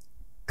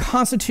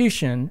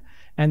Constitution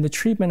and the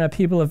treatment of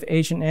people of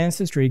Asian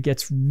ancestry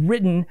gets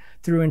written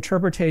through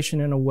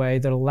interpretation in a way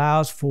that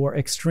allows for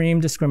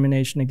extreme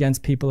discrimination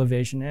against people of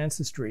Asian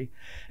ancestry.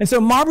 And so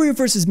Marbury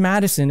versus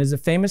Madison is a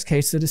famous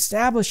case that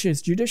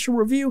establishes judicial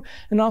review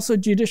and also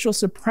judicial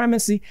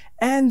supremacy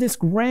and this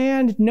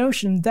grand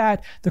notion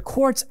that the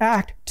courts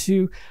act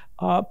to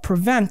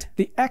prevent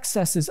the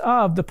excesses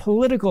of the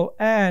political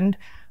and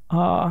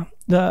of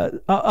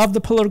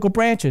the political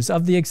branches,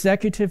 of the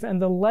executive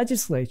and the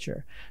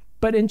legislature.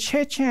 But in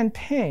Che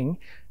Jianping,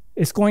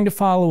 it's going to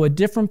follow a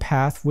different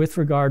path with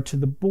regard to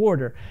the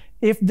border.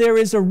 If there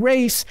is a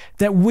race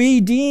that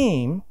we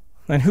deem,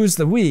 and who's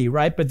the we,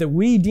 right? But that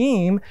we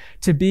deem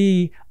to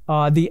be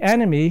the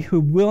enemy who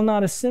will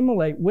not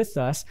assimilate with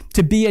us,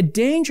 to be a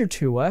danger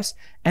to us,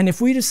 and if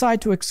we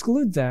decide to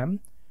exclude them,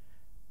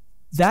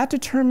 that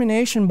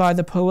determination by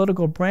the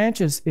political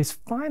branches is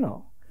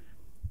final.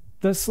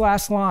 This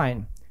last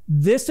line.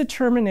 This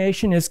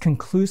determination is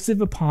conclusive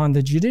upon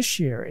the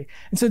judiciary.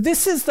 And so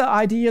this is the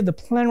idea of the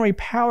plenary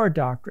power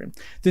doctrine,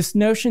 this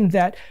notion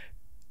that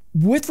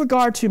with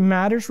regard to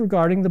matters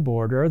regarding the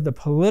border, the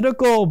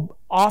political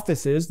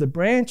offices, the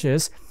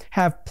branches,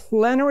 have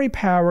plenary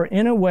power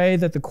in a way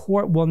that the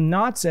court will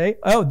not say,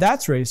 oh,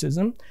 that's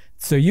racism,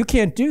 so you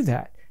can't do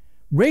that.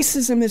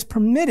 Racism is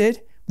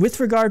permitted with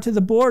regard to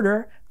the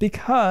border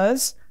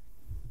because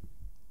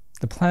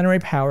the plenary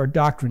power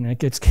doctrine. It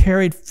gets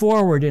carried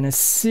forward in a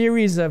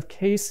series of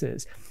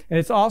cases. And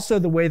it's also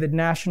the way that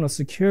national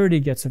security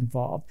gets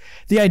involved.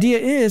 The idea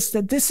is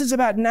that this is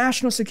about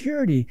national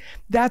security.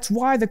 That's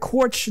why the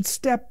court should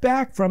step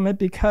back from it,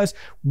 because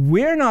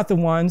we're not the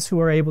ones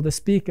who are able to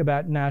speak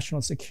about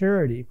national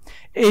security.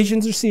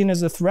 Asians are seen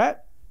as a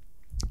threat.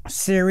 A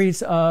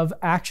series of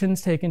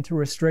actions taken to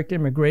restrict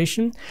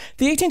immigration.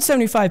 The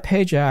 1875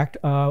 Page Act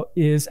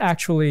is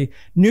actually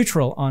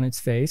neutral on its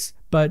face,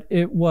 but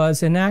it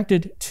was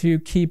enacted to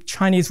keep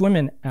Chinese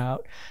women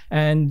out.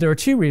 And there are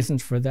two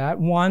reasons for that.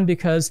 One,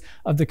 because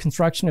of the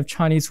construction of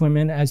Chinese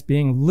women as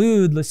being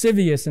lewd,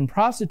 lascivious, and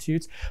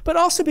prostitutes, but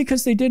also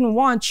because they didn't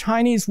want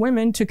Chinese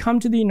women to come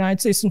to the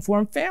United States and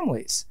form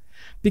families.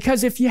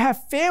 Because if you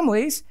have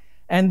families,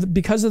 and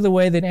because of the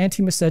way that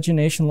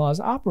anti-miscegenation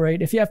laws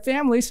operate, if you have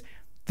families,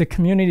 the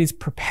communities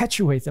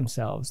perpetuate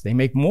themselves. They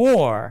make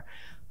more.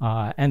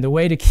 And the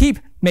way to keep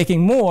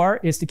making more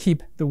is to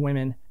keep the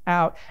women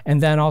out,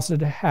 and then also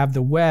to have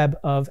the web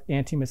of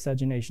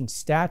anti-miscegenation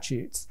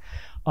statutes.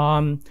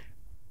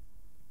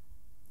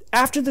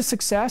 After the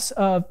success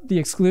of the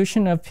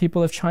exclusion of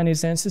people of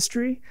Chinese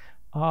ancestry,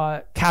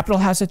 capital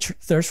has a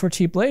thirst for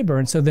cheap labor.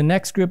 And so the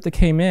next group that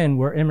came in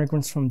were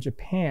immigrants from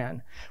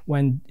Japan.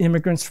 When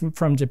immigrants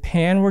from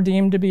Japan were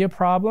deemed to be a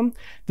problem,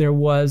 there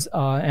was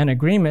an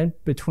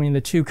agreement between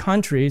the two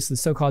countries, the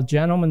so-called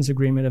Gentleman's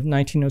Agreement of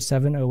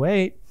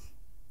 1907-08,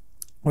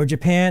 where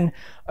Japan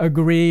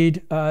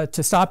agreed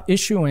to stop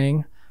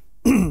issuing,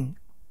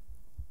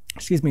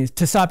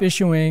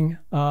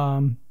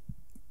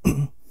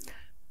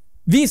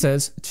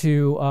 visas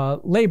to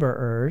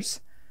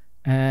laborers.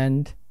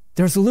 And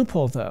there's a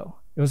loophole, though.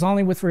 It was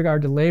only with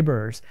regard to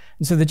laborers.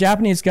 And so the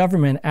Japanese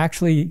government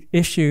actually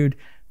issued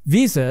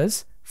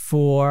visas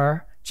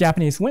for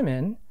Japanese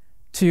women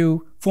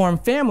to form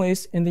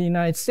families in the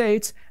United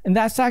States. And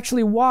that's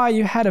actually why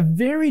you had a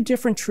very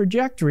different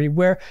trajectory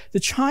where the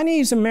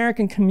Chinese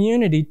American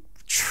community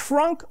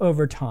shrunk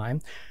over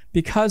time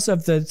because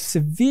of the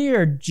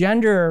severe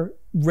gender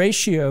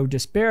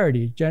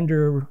disparity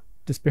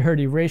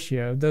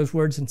ratio, those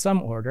words in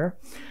some order.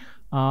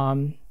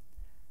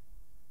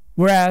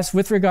 Whereas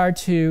with regard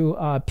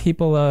to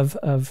people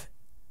of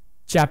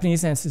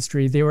Japanese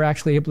ancestry, they were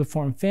actually able to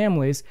form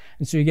families.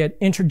 And so you get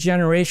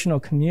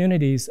intergenerational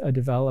communities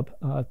develop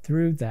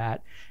through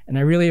that. And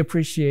I really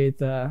appreciate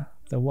the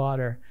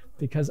water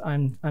because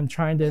I'm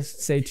trying to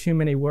say too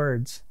many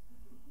words.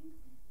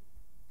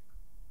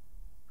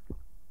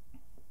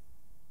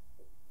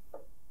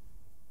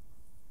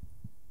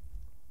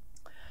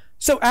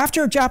 So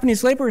after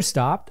Japanese labor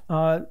stopped,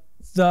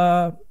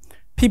 the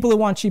people who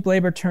want cheap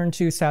labor turn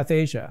to South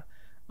Asia.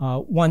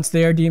 Once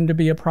they're deemed to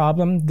be a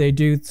problem, they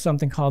do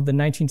something called the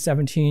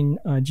 1917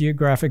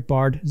 Geographic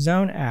Barred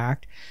Zone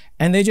Act,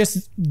 and they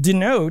just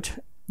denote,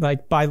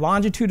 like by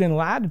longitude and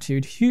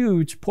latitude,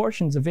 huge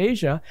portions of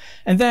Asia.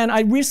 And then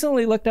I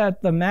recently looked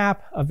at the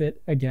map of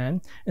it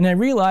again, and I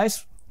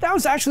realized that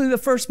was actually the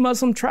first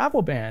Muslim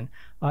travel ban.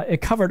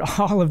 It covered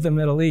all of the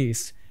Middle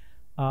East.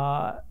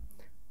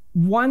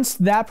 Once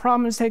that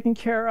problem is taken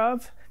care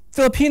of,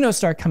 Filipinos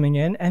start coming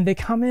in, and they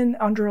come in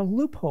under a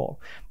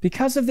loophole.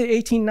 Because of the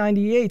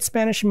 1898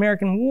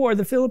 Spanish-American War,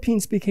 the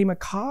Philippines became a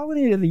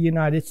colony of the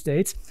United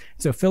States,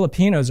 so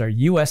Filipinos are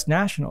U.S.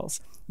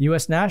 nationals.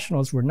 U.S.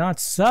 nationals were not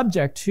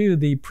subject to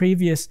the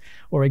previous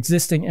or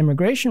existing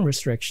immigration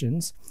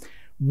restrictions.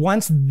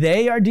 Once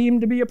they are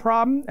deemed to be a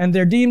problem, and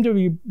they're deemed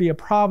to be a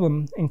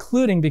problem,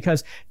 including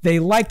because they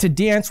like to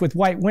dance with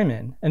white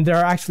women, and there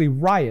are actually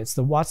riots,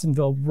 the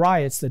Watsonville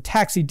riots, the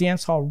taxi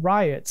dance hall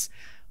riots,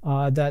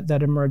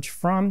 that emerged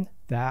from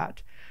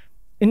that.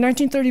 In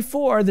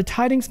 1934, the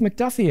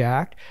Tydings-McDuffie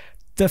Act,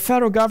 the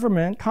federal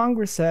government,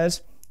 Congress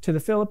says to the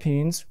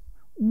Philippines,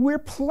 we're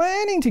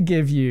planning to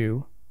give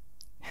you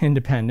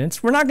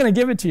independence. We're not going to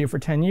give it to you for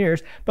 10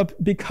 years,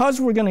 but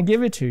because we're going to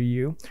give it to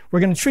you,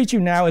 we're going to treat you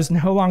now as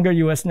no longer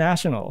U.S.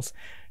 nationals.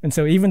 And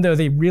so even though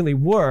they really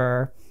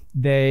were,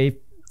 they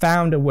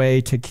found a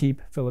way to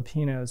keep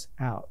Filipinos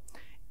out.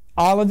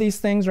 All of these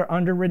things are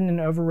underwritten and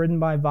overridden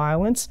by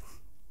violence.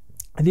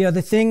 The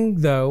other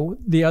thing, though,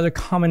 the other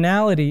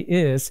commonality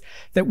is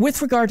that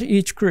with regard to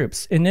each group,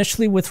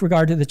 initially with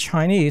regard to the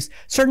Chinese,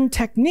 certain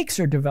techniques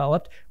are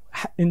developed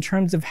in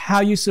terms of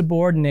how you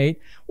subordinate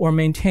or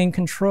maintain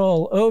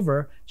control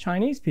over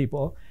Chinese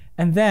people.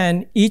 And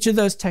then each of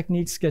those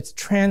techniques gets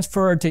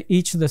transferred to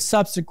each of the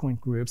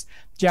subsequent groups,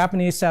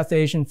 Japanese, South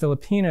Asian,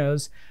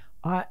 Filipinos.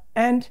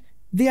 And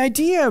the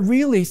idea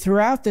really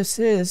throughout this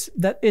is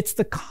that it's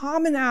the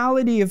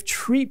commonality of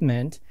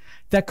treatment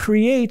that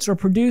creates or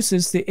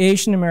produces the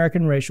Asian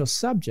American racial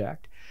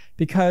subject.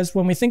 Because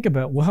when we think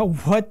about, well,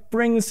 what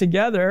brings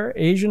together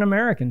Asian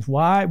Americans?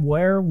 Why,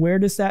 where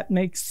does that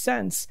make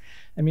sense?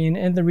 I mean,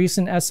 in the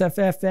recent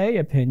SFFA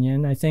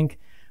opinion, I think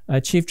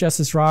Chief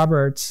Justice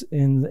Roberts,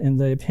 in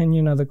the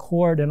opinion of the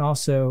court, and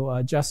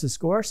also Justice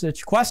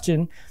Gorsuch,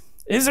 question,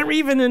 is there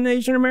even an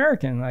Asian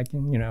American? Like,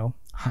 you know,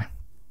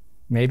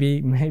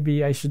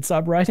 maybe I should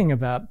stop writing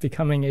about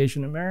becoming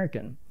Asian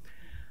American.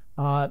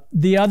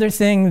 The other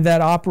thing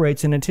that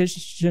operates in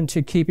addition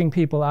to keeping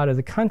people out of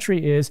the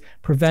country is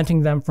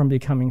preventing them from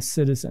becoming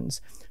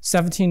citizens.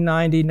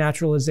 1790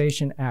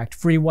 Naturalization Act,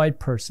 free white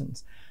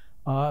persons.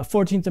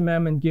 14th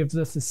Amendment gives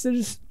us a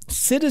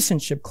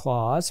citizenship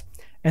clause,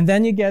 and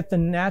then you get the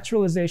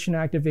Naturalization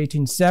Act of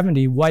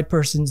 1870, white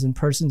persons and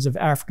persons of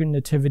African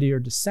nativity or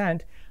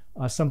descent,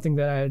 something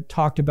that I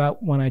talked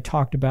about when I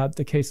talked about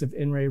the case of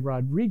In re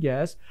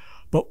Rodriguez.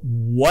 But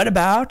what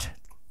about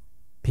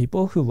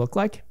people who look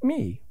like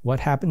me?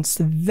 What happens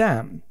to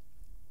them?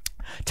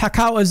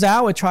 Takao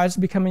Ozawa tries to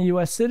become a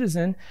U.S.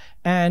 citizen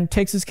and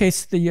takes his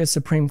case to the U.S.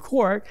 Supreme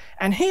Court,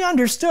 and he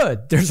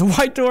understood there's a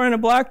white door and a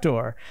black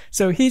door.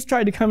 So he's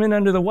tried to come in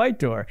under the white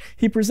door.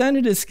 He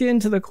presented his skin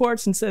to the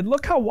courts and said,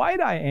 look how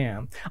white I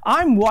am.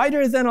 I'm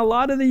whiter than a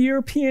lot of the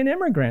European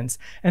immigrants.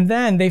 And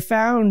then they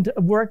found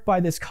work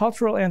by this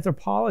cultural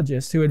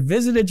anthropologist who had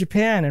visited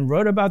Japan and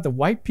wrote about the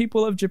white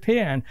people of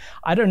Japan.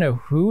 I don't know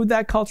who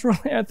that cultural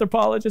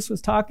anthropologist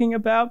was talking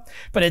about,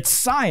 but it's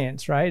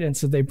science, right? And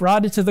so they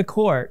brought it to the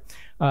court.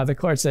 The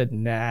court said,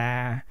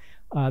 nah.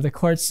 The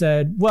court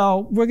said,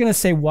 well, we're going to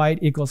say white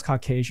equals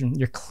Caucasian.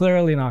 You're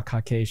clearly not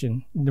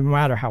Caucasian, no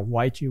matter how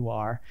white you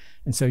are.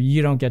 And so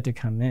you don't get to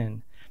come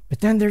in. But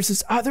then there's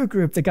this other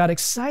group that got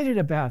excited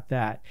about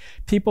that.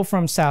 People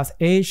from South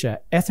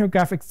Asia,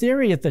 ethnographic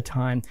theory at the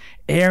time,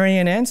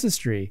 Aryan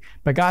ancestry.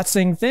 Bhagat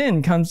Singh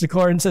Thind comes to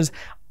court and says,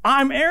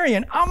 I'm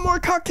Aryan. I'm more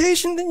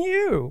Caucasian than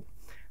you.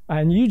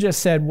 And you just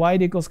said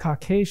white equals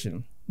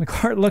Caucasian. The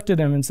court looked at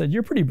him and said,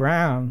 you're pretty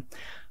brown.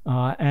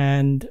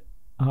 When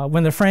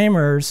the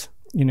framers,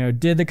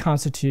 did the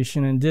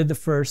Constitution and did the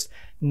first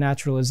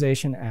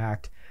Naturalization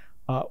Act,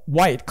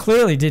 white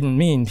clearly didn't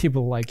mean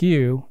people like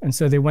you. And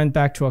so they went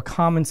back to a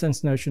common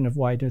sense notion of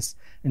whiteness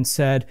and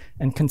said,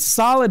 and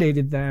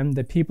consolidated them,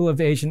 that people of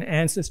Asian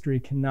ancestry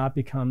cannot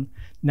become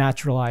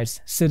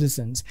naturalized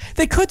citizens.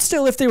 They could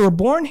still if they were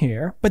born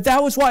here, but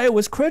that was why it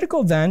was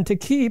critical then to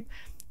keep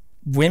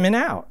women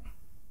out.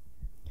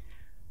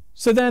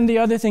 So then the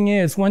other thing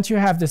is, once you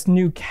have this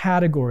new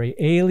category,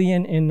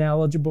 alien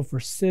ineligible for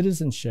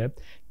citizenship,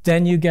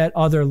 then you get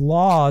other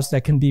laws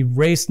that can be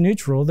race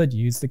neutral that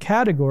use the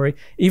category,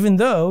 even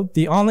though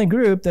the only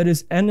group that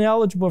is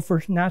ineligible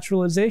for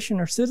naturalization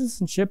or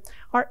citizenship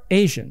are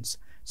Asians.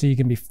 So you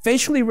can be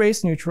facially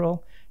race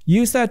neutral,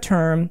 use that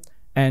term,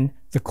 and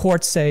the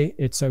courts say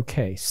it's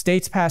okay.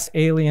 States pass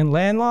alien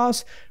land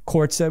laws.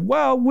 Courts said,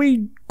 well,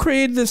 we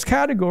created this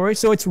category,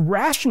 so it's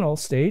rational,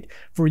 state,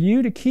 for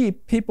you to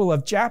keep people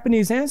of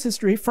Japanese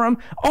ancestry from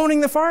owning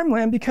the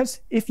farmland,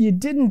 because if you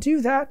didn't do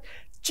that,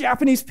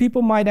 Japanese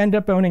people might end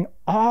up owning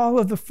all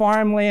of the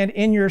farmland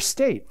in your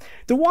state.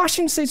 The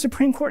Washington State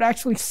Supreme Court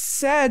actually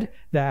said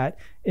that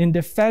in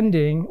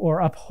defending or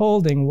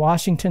upholding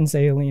Washington's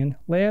alien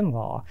land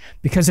law,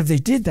 because if they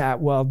did that,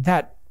 well,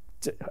 that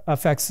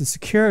affects the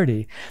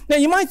security. Now,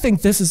 you might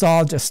think this is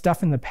all just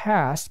stuff in the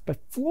past, but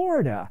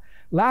Florida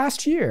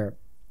last year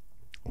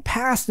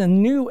passed a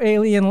new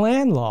alien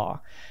land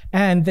law,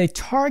 and they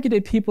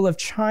targeted people of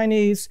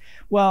Chinese,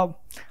 well,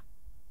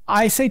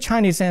 I say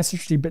Chinese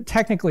ancestry, but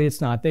technically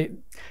it's not.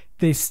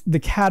 The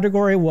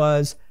category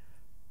was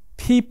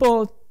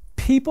people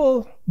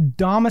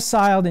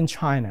domiciled in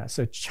China,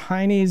 so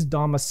Chinese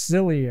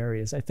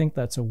domiciliaries, I think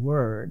that's a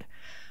word,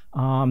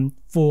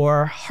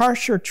 for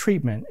harsher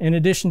treatment, in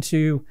addition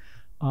to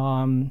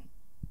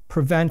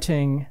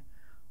preventing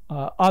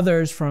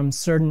others from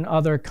certain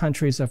other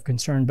countries of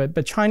concern.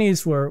 But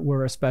Chinese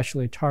were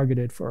especially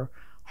targeted for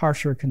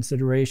harsher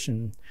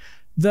consideration.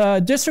 The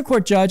district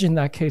court judge in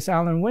that case,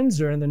 Alan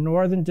Windsor, in the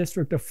Northern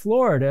District of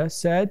Florida,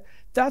 said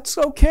that's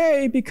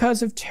okay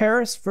because of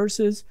Terrace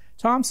versus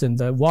Thompson,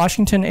 the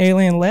Washington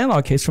alien land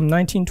law case from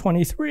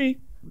 1923.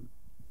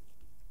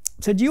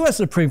 Said U.S.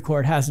 Supreme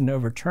Court hasn't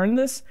overturned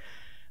this.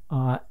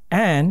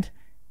 And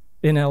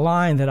in a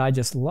line that I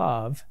just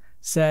love,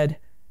 said,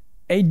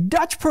 a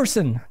Dutch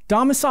person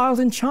domiciled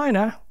in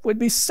China would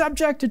be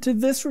subjected to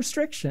this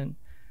restriction.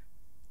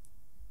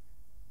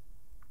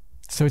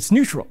 So it's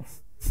neutral.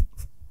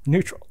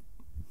 Neutral.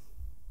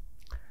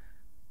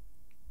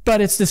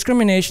 But it's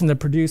discrimination that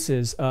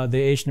produces the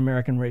Asian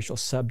American racial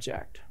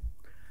subject.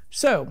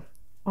 So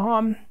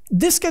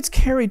this gets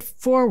carried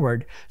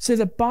forward so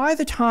that by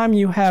the time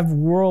you have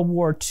World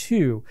War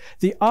II,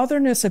 the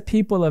otherness of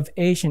people of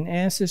Asian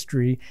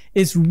ancestry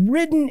is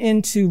written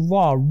into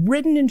law,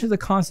 written into the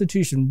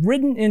Constitution,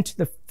 written into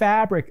the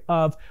fabric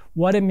of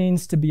what it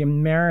means to be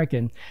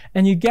American.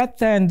 And you get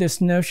then this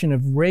notion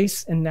of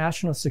race and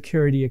national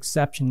security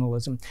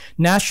exceptionalism.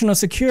 National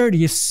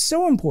security is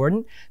so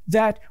important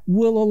that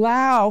will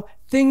allow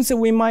things that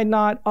we might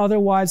not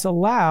otherwise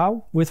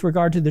allow with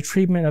regard to the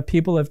treatment of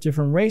people of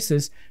different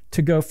races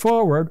to go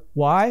forward.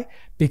 Why?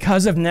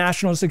 Because of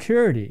national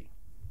security.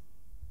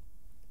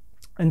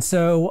 And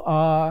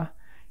so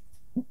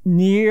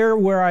near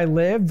where I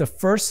live, the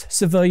first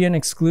civilian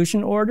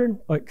exclusion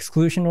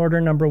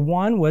order number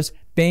 1 was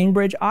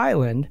Bainbridge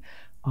Island,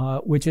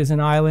 which is an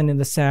island in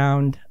the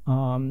Sound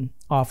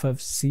off of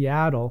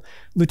Seattle.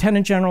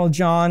 Lieutenant General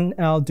John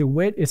L.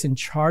 DeWitt is in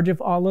charge of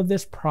all of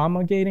this,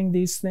 promulgating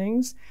these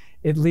things.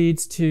 It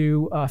leads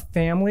to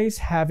families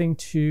having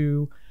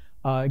to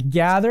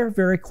gather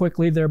very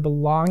quickly their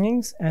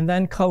belongings and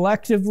then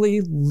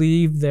collectively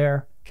leave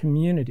their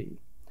community.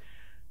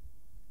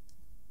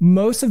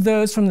 Most of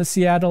those from the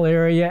Seattle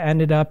area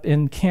ended up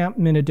in Camp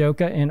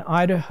Minidoka in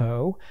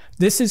Idaho.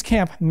 This is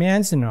Camp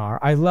Manzanar.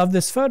 I love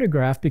this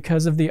photograph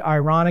because of the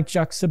ironic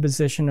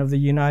juxtaposition of the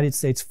United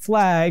States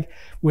flag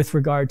with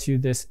regard to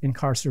this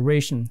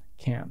incarceration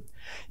camp.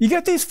 You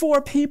get these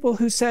 4 people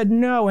who said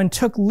no and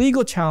took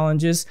legal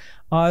challenges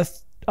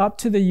up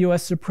to the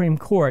US Supreme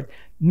Court.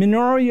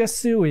 Minoru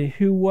Yasui,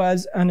 who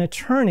was an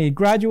attorney,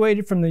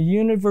 graduated from the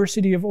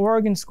University of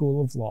Oregon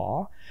School of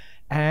Law.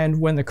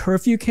 And when the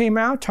curfew came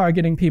out,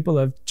 targeting people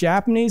of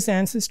Japanese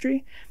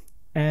ancestry,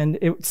 and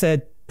it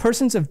said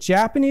persons of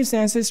Japanese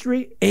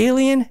ancestry,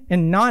 alien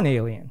and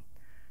non-alien.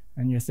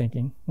 And you're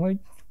thinking, well,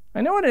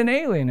 I know what an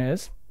alien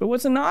is, but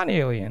what's a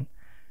non-alien?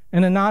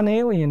 And a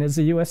non-alien is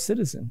a US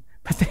citizen.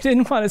 But they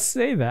didn't want to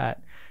say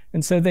that.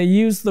 And so they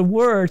used the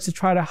words to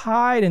try to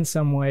hide in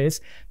some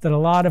ways that a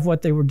lot of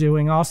what they were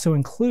doing also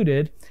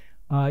included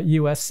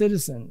US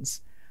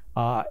citizens.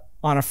 On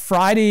a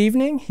Friday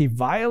evening, he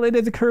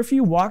violated the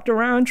curfew, walked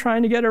around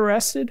trying to get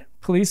arrested.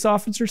 Police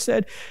officer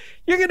said,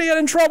 "You're going to get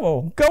in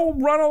trouble. Go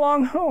run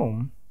along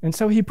home." And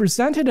so he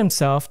presented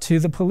himself to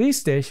the police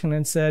station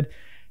and said,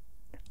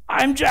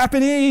 "I'm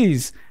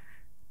Japanese.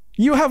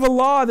 You have a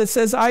law that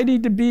says I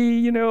need to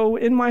be,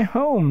 in my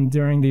home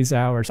during these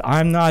hours.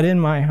 I'm not in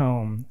my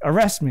home.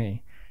 Arrest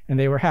me." And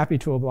they were happy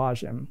to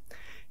oblige him.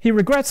 He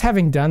regrets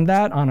having done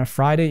that on a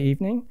Friday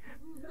evening.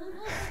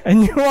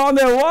 And you all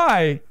know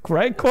why,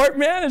 right? Court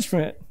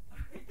management.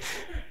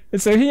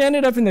 And so he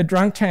ended up in the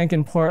drunk tank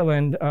in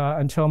Portland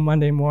until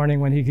Monday morning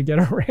when he could get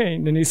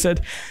arraigned. And he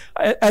said,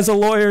 as a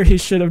lawyer, he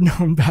should have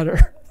known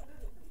better.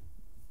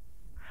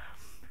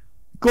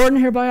 Gordon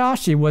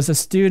Hirabayashi was a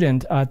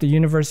student at the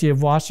University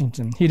of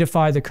Washington. He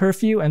defied the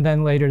curfew and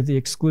then later the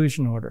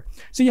exclusion order.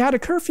 So you had a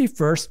curfew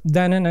first,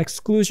 then an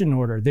exclusion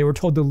order. They were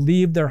told to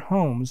leave their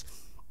homes.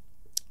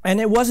 And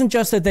it wasn't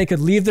just that they could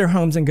leave their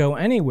homes and go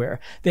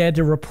anywhere. They had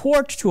to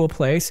report to a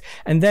place,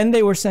 and then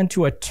they were sent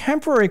to a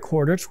temporary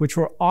quarters, which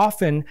were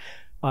often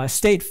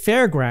state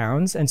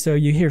fairgrounds. And so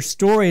you hear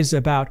stories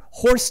about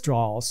horse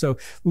stalls. So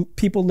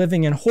people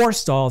living in horse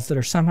stalls that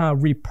are somehow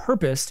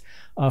repurposed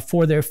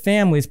for their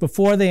families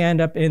before they end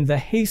up in the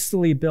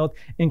hastily built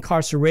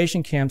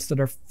incarceration camps that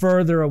are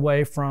further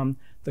away from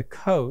the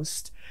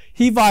coast.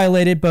 He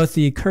violated both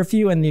the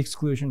curfew and the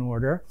exclusion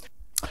order.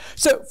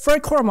 So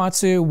Fred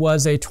Korematsu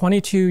was a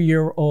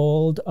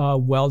 22-year-old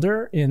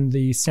welder in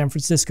the San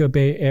Francisco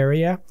Bay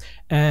Area,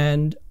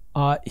 and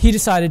he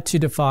decided to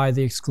defy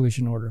the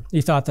exclusion order.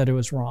 He thought that it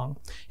was wrong.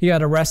 He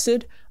got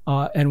arrested,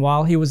 and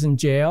while he was in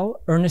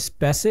jail, Ernest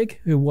Bessig,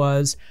 who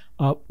was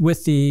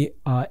with the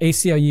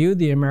ACLU,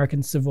 the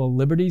American Civil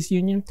Liberties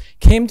Union,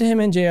 came to him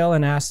in jail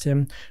and asked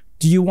him,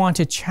 "Do you want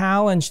to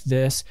challenge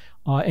this,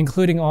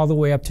 including all the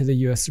way up to the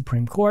US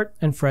Supreme Court?"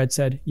 And Fred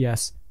said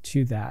yes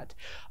to that.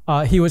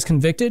 He was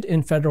convicted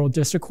in federal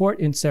district court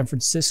in San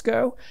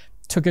Francisco,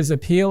 took his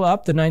appeal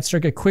up. The Ninth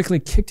Circuit quickly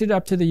kicked it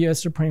up to the US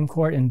Supreme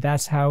Court, and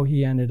that's how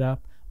he ended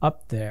up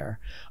there.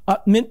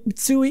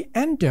 Mitsui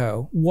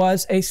Endo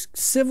was a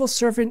civil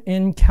servant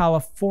in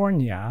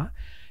California,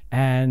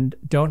 and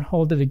don't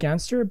hold it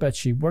against her, but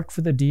she worked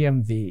for the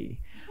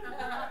DMV.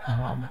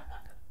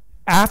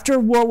 After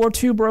World War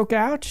II broke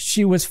out,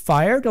 she was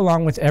fired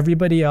along with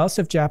everybody else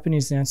of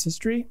Japanese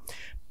ancestry.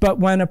 But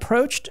when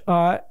approached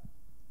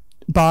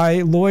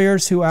by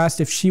lawyers who asked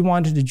if she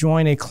wanted to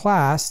join a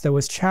class that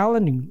was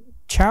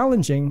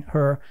challenging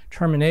her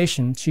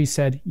termination, she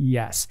said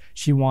yes,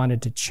 she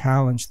wanted to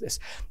challenge this.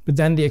 But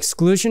then the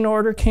exclusion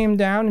order came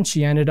down and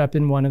she ended up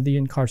in one of the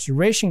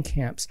incarceration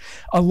camps.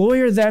 A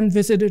lawyer then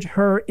visited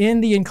her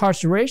in the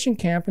incarceration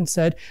camp and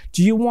said,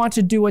 "Do you want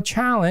to do a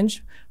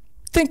challenge?"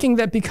 Thinking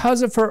that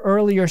because of her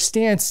earlier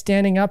stance,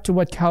 standing up to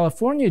what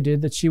California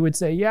did, that she would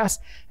say yes,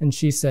 and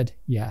she said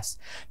yes.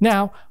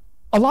 Now,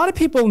 a lot of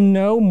people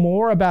know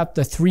more about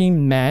the three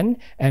men,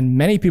 and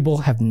many people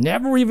have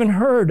never even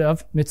heard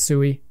of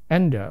Mitsui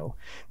Endo.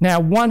 Now,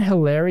 one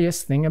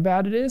hilarious thing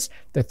about it is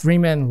the three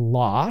men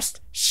lost,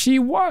 she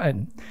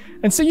won.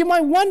 And so you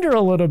might wonder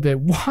a little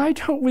bit, why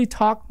don't we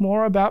talk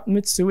more about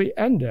Mitsui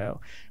Endo?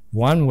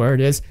 One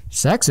word is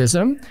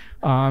sexism.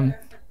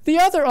 The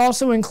other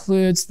also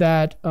includes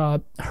that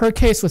her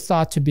case was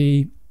thought to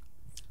be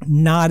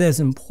not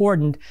as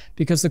important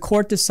because the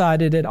court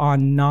decided it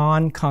on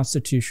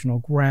non-constitutional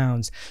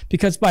grounds.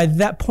 Because by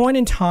that point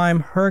in time,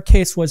 her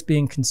case was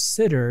being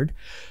considered.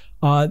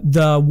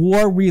 The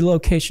War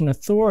Relocation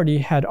Authority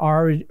had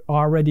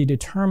already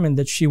determined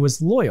that she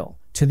was loyal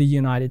to the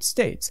United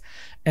States.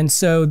 And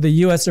so the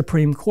US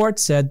Supreme Court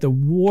said the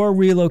War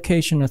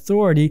Relocation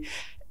Authority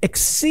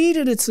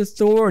exceeded its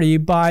authority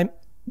by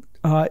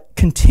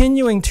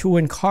continuing to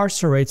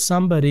incarcerate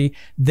somebody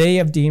they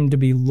have deemed to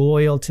be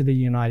loyal to the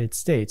United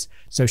States.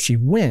 So she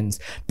wins.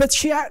 But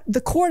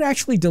the court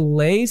actually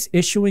delays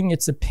issuing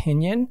its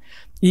opinion,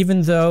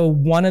 even though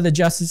one of the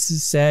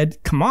justices said,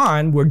 "Come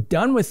on, we're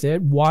done with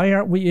it. Why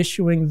aren't we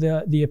issuing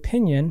the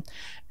opinion?"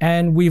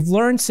 And we've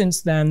learned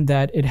since then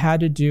that it had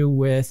to do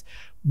with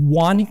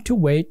wanting to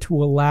wait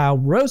to allow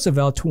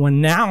Roosevelt to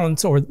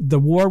announce, or the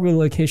War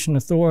Relocation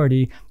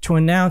Authority to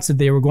announce that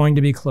they were going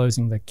to be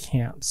closing the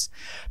camps.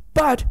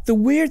 But the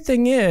weird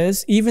thing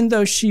is, even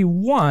though she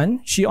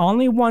won, she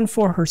only won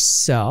for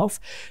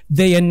herself.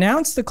 They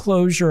announced the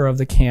closure of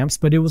the camps,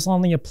 but it was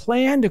only a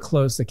plan to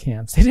close the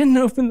camps. They didn't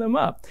open them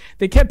up.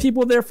 They kept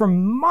people there for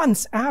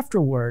months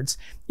afterwards,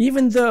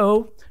 even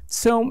though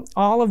So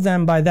all of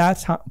them by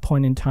that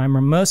point in time,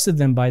 or most of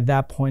them by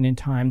that point in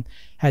time,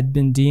 had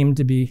been deemed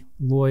to be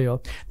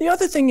loyal. The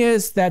other thing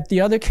is that the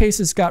other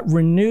cases got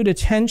renewed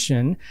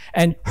attention,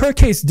 and her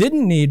case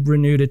didn't need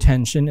renewed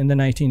attention in the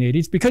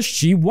 1980s because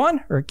she won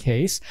her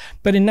case.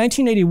 But in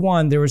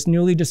 1981, there was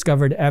newly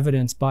discovered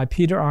evidence by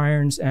Peter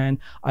Irons and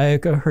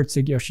Ayako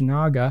Herzog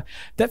Yoshinaga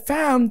that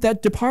found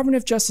that Department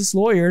of Justice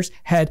lawyers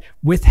had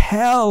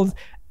withheld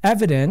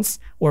evidence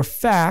or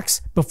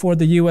facts before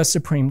the U.S.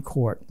 Supreme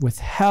Court,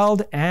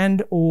 withheld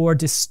and or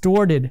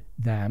distorted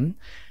them.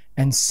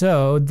 And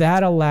so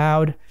that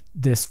allowed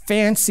this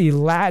fancy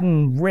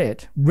Latin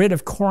writ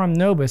of coram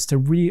nobis, to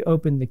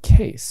reopen the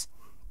case.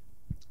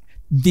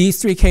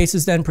 These three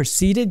cases then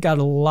proceeded, got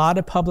a lot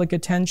of public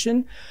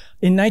attention.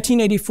 In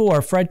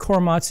 1984, Fred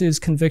Korematsu's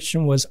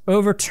conviction was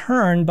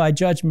overturned by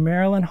Judge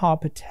Marilyn Hall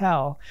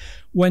Patel.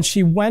 When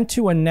she went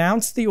to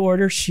announce the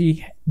order,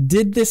 she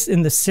did this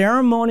in the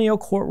ceremonial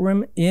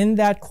courtroom in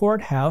that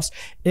courthouse.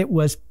 It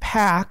was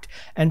packed,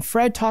 and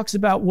Fred talks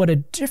about what a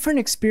different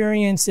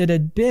experience it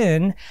had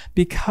been,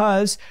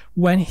 because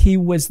when he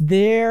was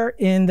there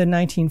in the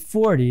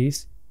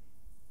 1940s,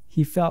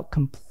 he felt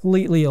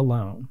completely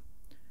alone.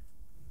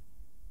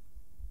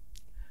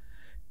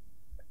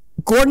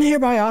 Gordon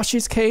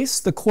Hirabayashi's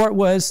case, the court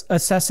was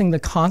assessing the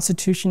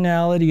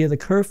constitutionality of the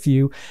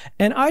curfew,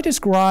 and I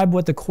describe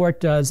what the court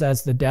does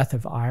as the death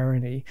of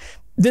irony.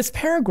 This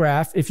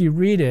paragraph, if you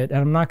read it,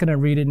 and I'm not going to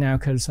read it now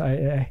because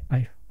I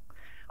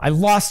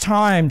lost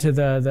time to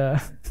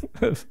the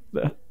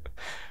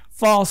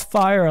false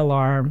fire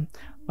alarm,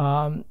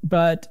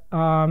 but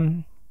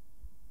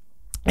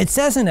it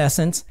says in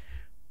essence,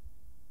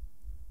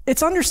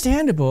 it's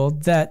understandable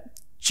that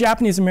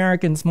Japanese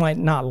Americans might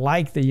not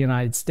like the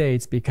United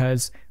States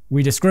because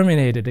we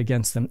discriminated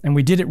against them, and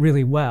we did it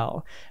really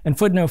well. And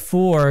footnote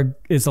 4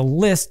 is a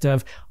list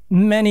of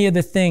many of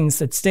the things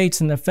that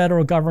states and the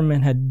federal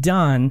government had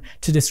done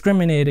to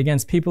discriminate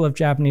against people of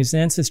Japanese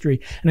ancestry.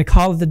 And I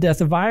call it the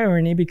death of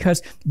irony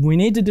because we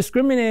need to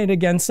discriminate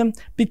against them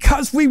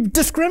because we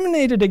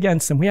discriminated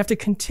against them. We have to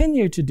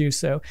continue to do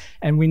so,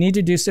 and we need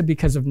to do so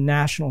because of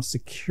national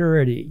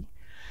security.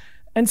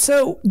 And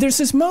so there's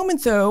this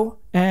moment, though,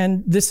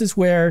 and this is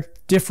where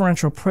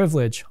differential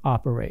privilege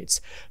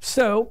operates.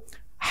 So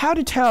how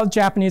to tell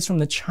Japanese from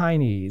the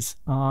Chinese?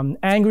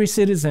 Angry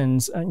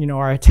citizens,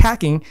 are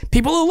attacking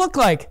people who look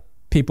like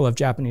people of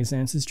Japanese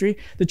ancestry.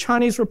 The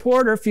Chinese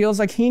reporter feels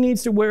like he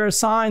needs to wear a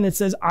sign that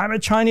says, "I'm a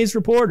Chinese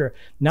reporter,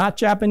 not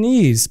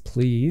Japanese,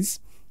 please."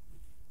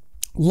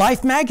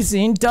 Life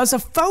magazine does a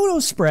photo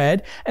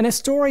spread and a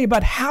story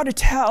about how to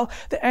tell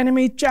the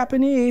enemy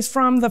Japanese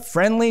from the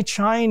friendly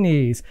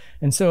Chinese.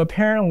 And so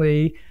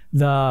apparently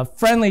the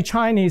friendly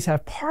Chinese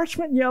have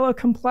parchment yellow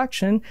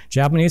complexion.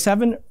 Japanese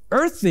have an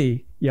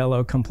earthy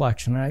yellow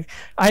complexion.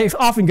 I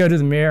often go to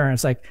the mirror and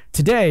it's like,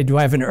 today, do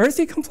I have an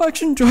earthy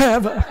complexion? Do I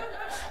have a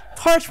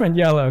parchment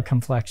yellow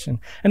complexion?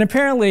 And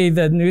apparently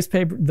the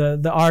newspaper,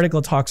 the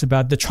article talks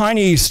about the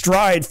Japanese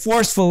stride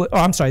forcefully,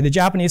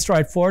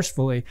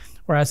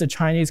 whereas the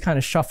Chinese kind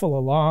of shuffle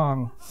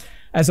along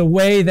as a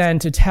way then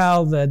to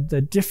tell the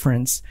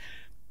difference.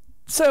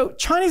 So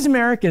Chinese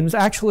Americans,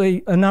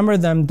 actually, a number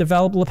of them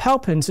develop lapel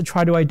pins to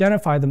try to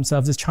identify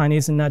themselves as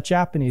Chinese and not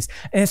Japanese.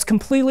 And it's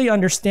completely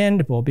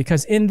understandable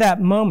because in that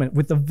moment,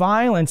 with the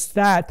violence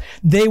that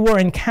they were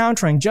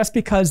encountering, just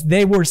because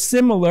they were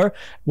similar,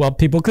 well,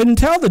 people couldn't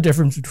tell the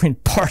difference between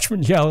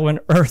parchment yellow and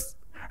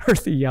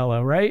earthy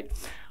yellow, right?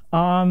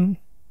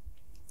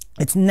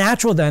 It's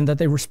natural then that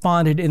they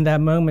responded in that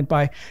moment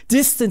by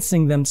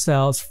distancing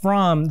themselves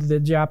from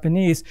the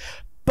Japanese.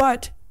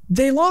 But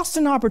they lost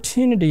an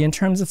opportunity in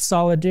terms of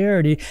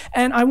solidarity.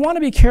 And I want to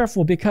be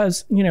careful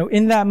because,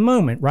 in that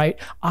moment, right,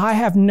 I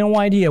have no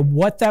idea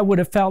what that would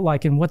have felt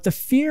like and what the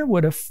fear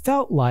would have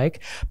felt like.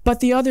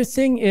 But the other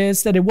thing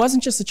is that it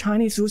wasn't just the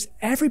Chinese, it was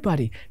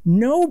everybody,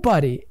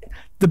 nobody.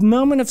 The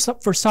moment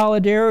for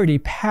solidarity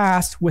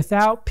passed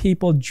without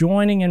people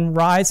joining and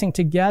rising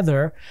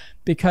together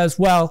because,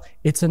 well,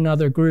 it's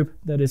another group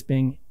that is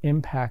being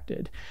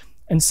impacted.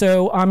 And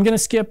so I'm going to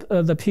skip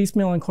the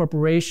piecemeal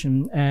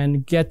incorporation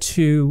and get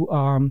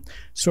to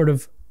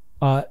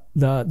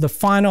the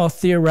final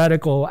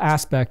theoretical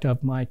aspect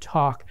of my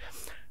talk.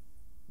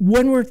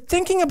 When we're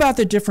thinking about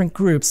the different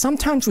groups,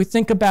 sometimes we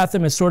think about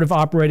them as sort of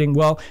operating,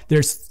 well,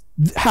 there's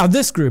how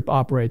this group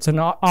operates. And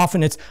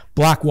often it's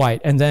black-white,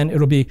 and then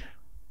it'll be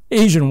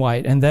Asian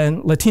white, and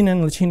then Latina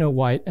and Latino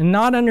white, and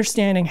not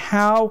understanding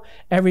how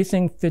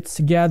everything fits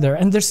together.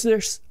 And there's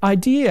this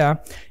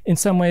idea, in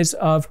some ways,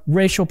 of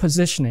racial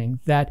positioning,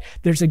 that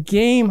there's a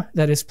game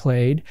that is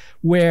played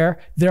where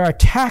there are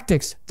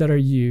tactics that are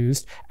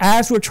used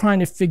as we're trying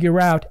to figure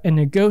out and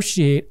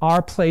negotiate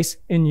our place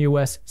in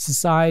U.S.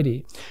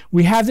 society.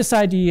 We have this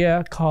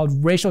idea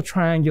called racial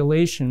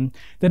triangulation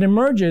that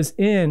emerges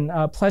in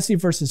Plessy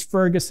versus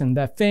Ferguson,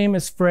 that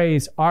famous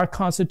phrase, "Our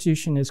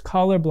Constitution is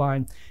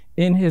colorblind,"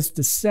 in his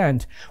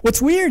dissent.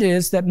 What's weird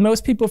is that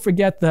most people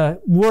forget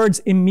the words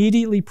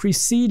immediately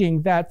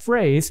preceding that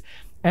phrase.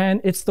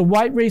 And it's the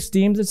white race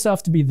deems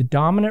itself to be the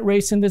dominant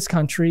race in this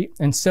country.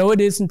 And so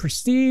it is in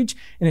prestige,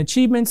 in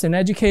achievements, in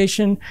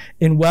education,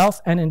 in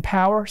wealth, and in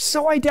power.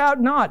 So I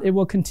doubt not it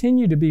will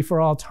continue to be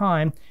for all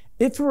time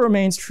if it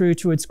remains true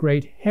to its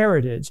great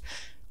heritage.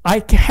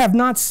 I have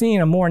not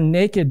seen a more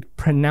naked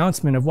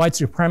pronouncement of white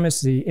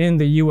supremacy in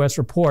the U.S.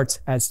 reports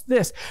as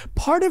this.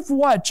 Part of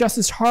what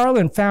Justice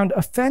Harlan found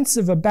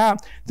offensive about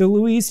the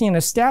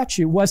Louisiana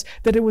statute was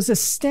that it was a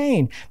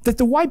stain, that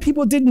the white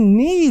people didn't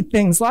need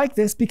things like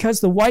this because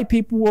the white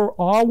people were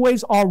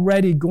always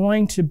already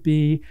going to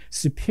be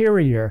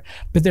superior.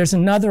 But there's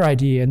another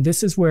idea, and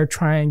this is where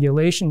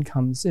triangulation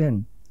comes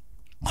in.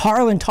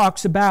 Harlan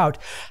talks about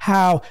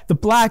how the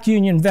black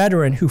Union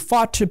veteran who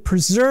fought to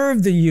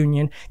preserve the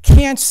Union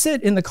can't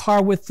sit in the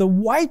car with the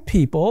white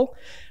people,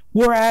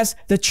 whereas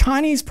the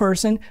Chinese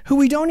person who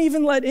we don't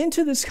even let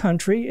into this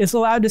country is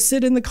allowed to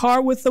sit in the car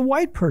with the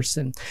white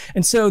person.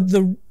 And so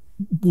the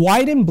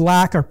white and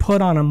black are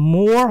put on a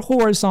more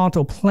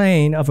horizontal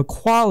plane of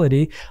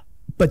equality,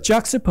 but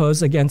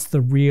juxtaposed against the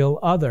real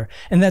other.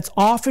 And that's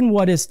often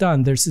what is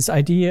done. There's this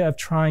idea of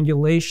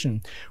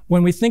triangulation.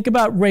 When we think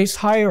about race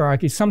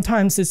hierarchy,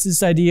 sometimes it's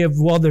this idea of,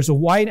 well, there's a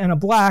white and a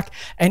black,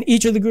 and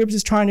each of the groups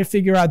is trying to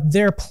figure out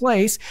their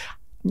place,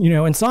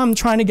 and some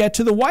trying to get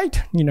to the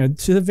white,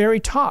 to the very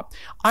top.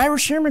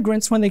 Irish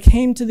immigrants, when they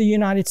came to the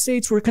United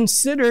States, were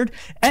considered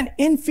an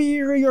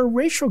inferior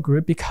racial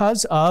group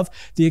because of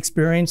the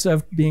experience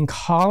of being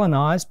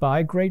colonized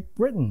by Great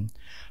Britain.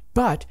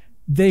 But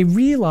they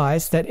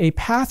realized that a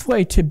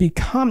pathway to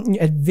become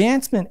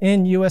advancement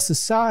in U.S.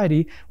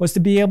 society was to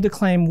be able to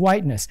claim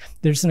whiteness.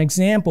 There's an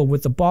example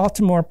with the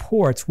Baltimore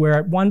ports where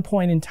at one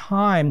point in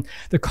time,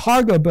 the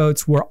cargo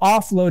boats were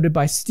offloaded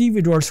by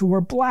stevedores who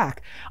were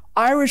black.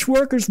 Irish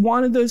workers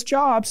wanted those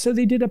jobs, so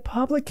they did a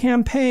public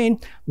campaign,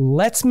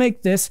 let's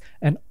make this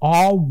an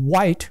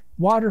all-white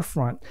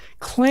waterfront,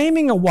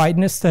 claiming a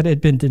whiteness that had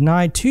been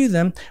denied to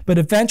them, but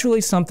eventually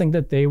something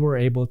that they were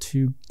able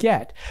to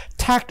get.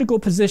 Tactical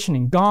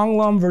positioning, Gong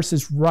Lum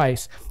versus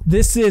Rice.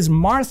 This is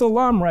Martha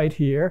Lum right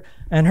here,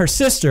 and her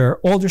sister,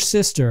 older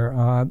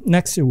sister,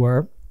 next to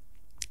her.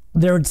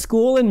 They're at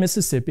school in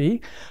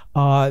Mississippi.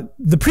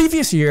 The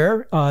previous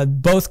year,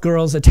 both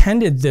girls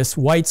attended this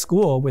white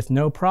school with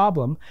no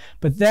problem.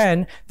 But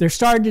then there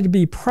started to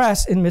be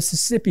press in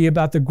Mississippi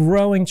about the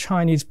growing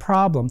Chinese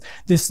problem.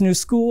 This new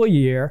school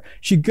year,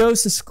 she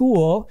goes to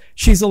school.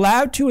 She's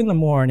allowed to in the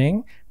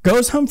morning,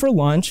 goes home for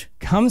lunch,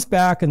 comes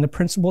back, and the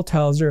principal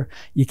tells her,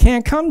 you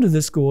can't come to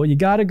this school. You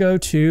got to go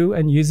to,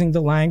 and using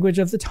the language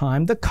of the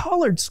time, the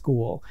colored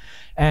school.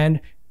 And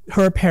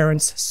her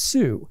parents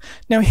sue.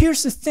 Now,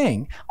 here's the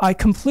thing. I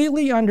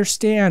completely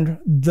understand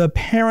the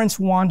parents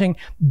wanting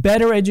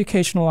better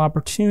educational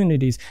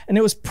opportunities. And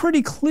it was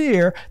pretty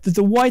clear that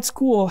the white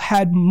school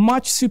had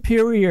much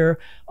superior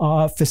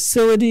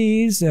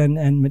facilities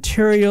and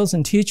materials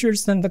and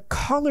teachers than the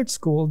colored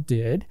school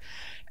did.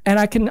 And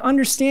I can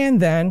understand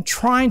then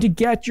trying to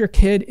get your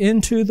kid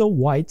into the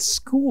white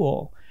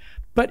school.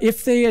 But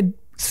if they had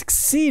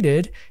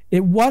succeeded,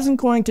 it wasn't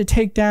going to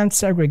take down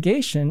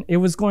segregation. It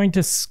was going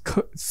to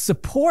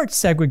support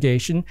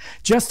segregation,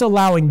 just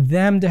allowing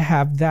them to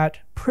have that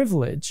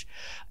privilege.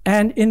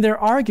 And in their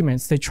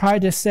arguments, they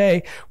tried to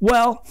say,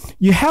 well,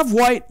 you have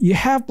white, you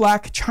have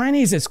black.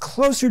 Chinese is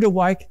closer to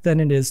white than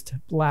it is to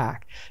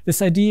black.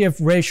 This idea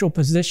of racial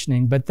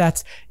positioning, but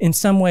that's in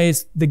some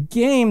ways the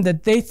game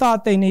that they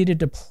thought they needed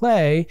to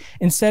play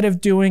instead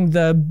of doing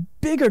the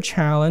bigger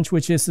challenge,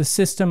 which is the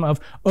system of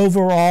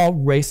overall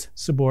race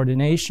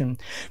subordination.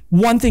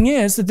 One thing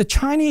is that the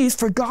Chinese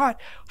forgot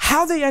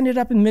how they ended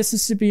up in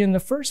Mississippi in the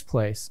first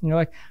place.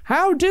 Like,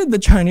 how did the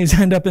Chinese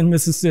end up in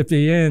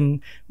Mississippi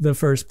in the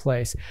first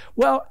place?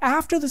 Well,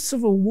 after the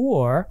Civil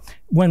War,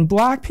 when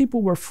black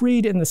people were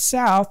freed in the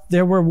South,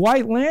 there were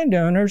white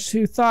landowners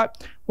who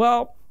thought,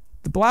 well,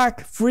 the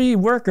black free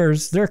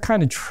workers, they're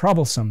kind of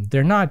troublesome.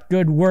 They're not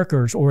good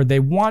workers, or they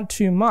want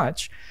too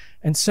much.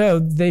 And so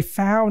they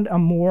found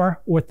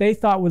what they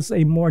thought was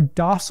a more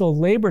docile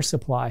labor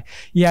supply.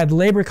 You had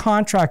labor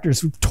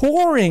contractors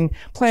touring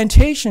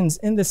plantations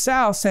in the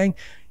South saying,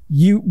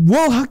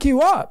 we'll hook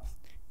you up.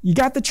 You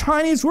got the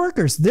Chinese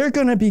workers. They're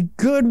going to be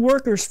good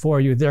workers for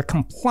you. They're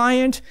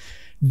compliant.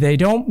 They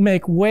don't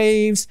make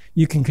waves.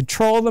 You can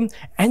control them,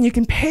 and you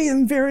can pay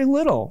them very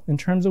little in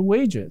terms of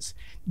wages.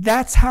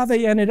 That's how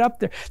they ended up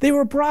there. They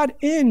were brought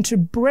in to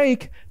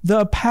break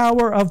the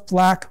power of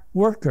black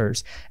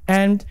workers.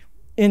 And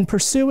in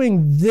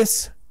pursuing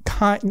this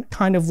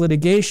kind of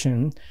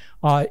litigation,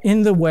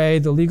 in the way,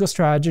 the legal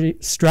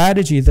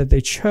strategy that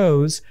they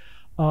chose,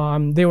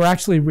 they were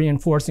actually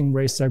reinforcing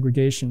race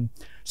segregation.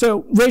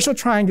 So racial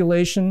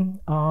triangulation,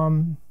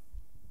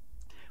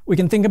 we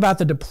can think about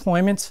the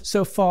deployments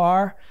so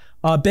far.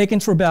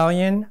 Bacon's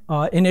Rebellion,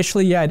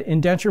 initially you had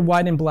indentured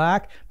white and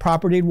black,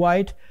 propertied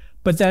white,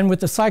 But then with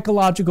the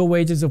psychological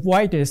wages of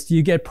whiteness,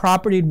 you get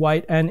propertied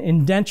white and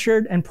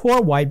indentured and poor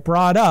white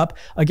brought up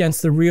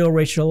against the real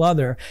racial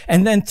other.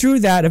 And then through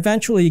that,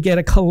 eventually you get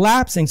a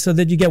collapsing so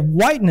that you get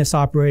whiteness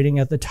operating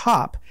at the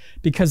top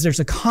because there's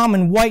a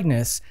common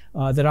whiteness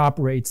that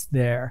operates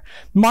there.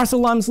 Martha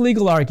Lum's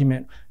legal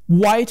argument,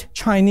 white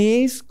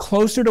Chinese,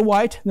 closer to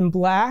white than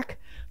black.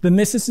 The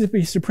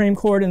Mississippi Supreme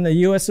Court and the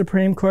US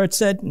Supreme Court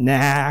said,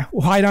 nah,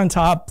 white on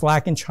top,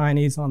 black and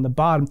Chinese on the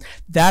bottom.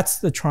 That's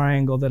the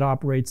triangle that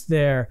operates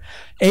there.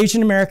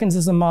 Asian Americans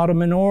as a model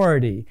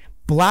minority.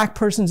 Black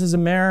persons as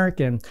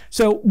American.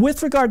 So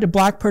with regard to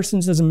black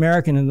persons as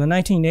American in the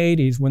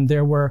 1980s, when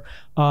there were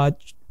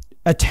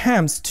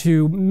attempts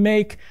to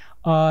make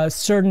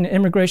certain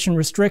immigration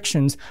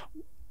restrictions,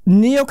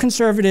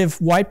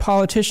 neoconservative white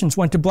politicians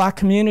went to black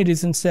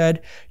communities and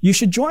said, you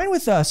should join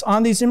with us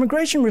on these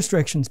immigration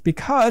restrictions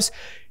because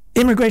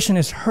immigration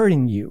is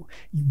hurting you.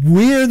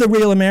 We're the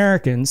real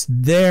Americans,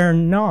 they're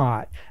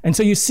not. And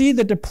so you see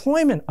the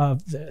deployment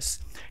of this.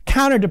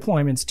 Counter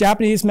deployments,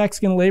 Japanese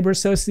Mexican Labor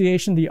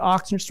Association, the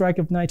Oxnard strike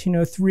of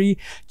 1903,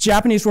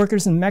 Japanese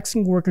workers and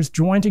Mexican workers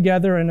joined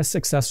together in a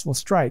successful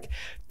strike.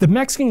 The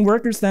Mexican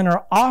workers then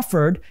are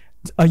offered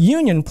a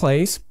union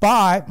place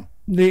by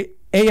the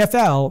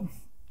AFL,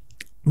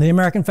 the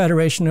American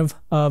Federation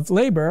of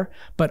Labor,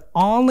 but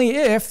only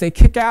if they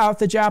kick out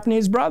the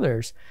Japanese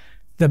brothers.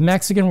 The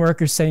Mexican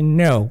workers say,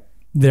 no,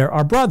 they're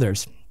our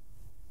brothers.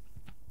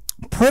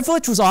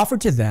 Privilege was offered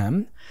to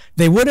them.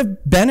 They would have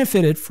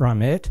benefited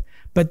from it,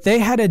 but they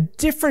had a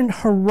different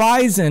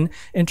horizon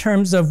in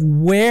terms of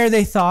where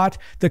they thought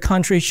the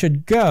country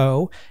should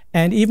go.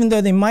 And even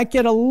though they might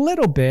get a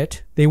little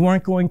bit, they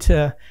weren't going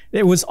to,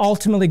 it was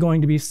ultimately going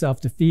to be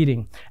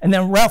self-defeating. And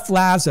then Ralph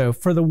Lazo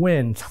for the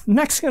win.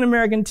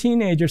 Mexican-American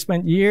teenager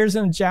spent years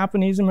in a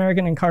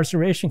Japanese-American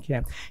incarceration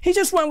camp. He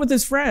just went with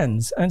his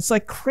friends. And it's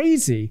like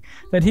crazy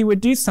that he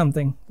would do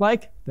something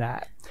like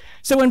that.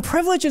 So when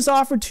privilege is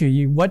offered to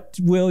you, what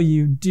will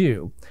you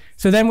do?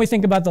 So then we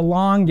think about the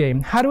long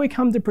game. How do we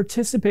come to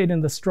participate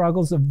in the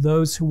struggles of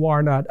those who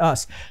are not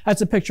us?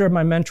 That's a picture of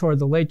my mentor,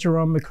 the late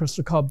Jerome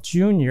McChrystal Culp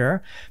Jr.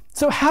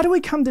 So how do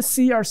we come to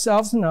see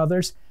ourselves in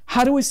others?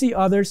 How do we see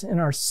others in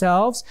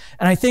ourselves?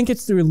 And I think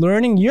it's through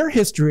learning your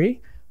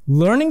history,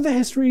 learning the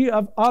history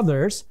of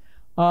others.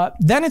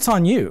 Then it's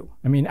on you.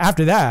 I mean,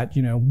 after that,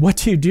 what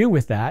do you do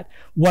with that?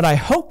 What I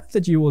hope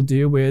that you will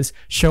do is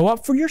show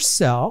up for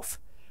yourself,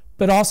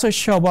 but also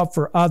show up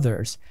for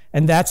others.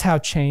 And that's how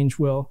change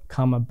will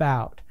come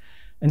about.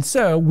 And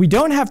so we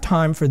don't have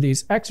time for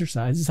these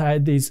exercises. I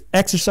had these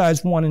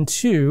exercise 1 and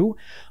 2.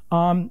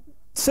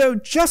 So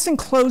just in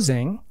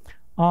closing,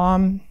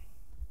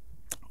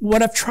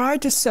 what I've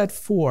tried to set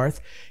forth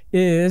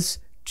is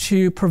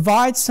to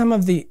provide some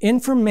of the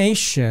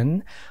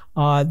information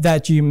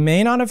that you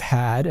may not have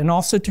had, and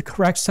also to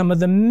correct some of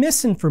the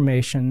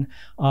misinformation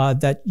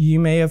that you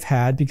may have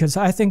had, because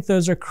I think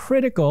those are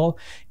critical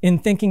in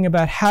thinking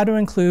about how to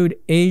include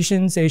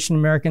Asians, Asian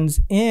Americans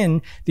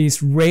in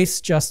these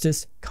race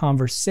justice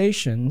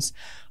conversations.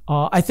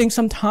 I think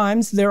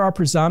sometimes there are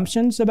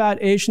presumptions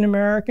about Asian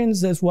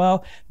Americans as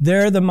well.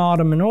 They're the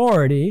model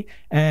minority,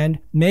 and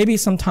maybe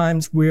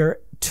sometimes we're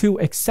too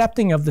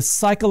accepting of the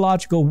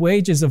psychological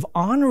wages of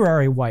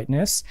honorary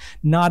whiteness,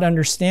 not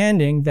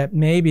understanding that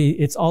maybe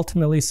it's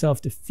ultimately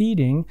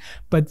self-defeating.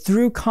 But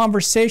through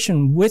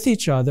conversation with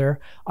each other,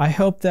 I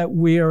hope that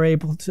we are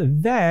able to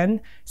then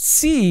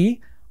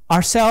see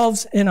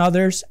ourselves in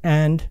others,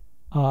 and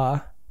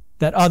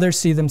that others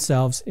see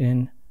themselves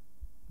in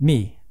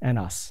me and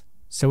us.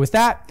 So with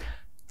that,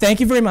 thank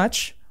you very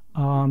much.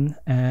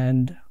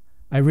 And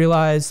I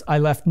realize I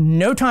left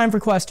no time for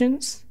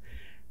questions.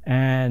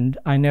 And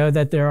I know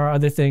that there are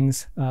other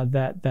things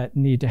that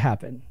need to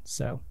happen.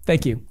 So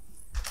thank you.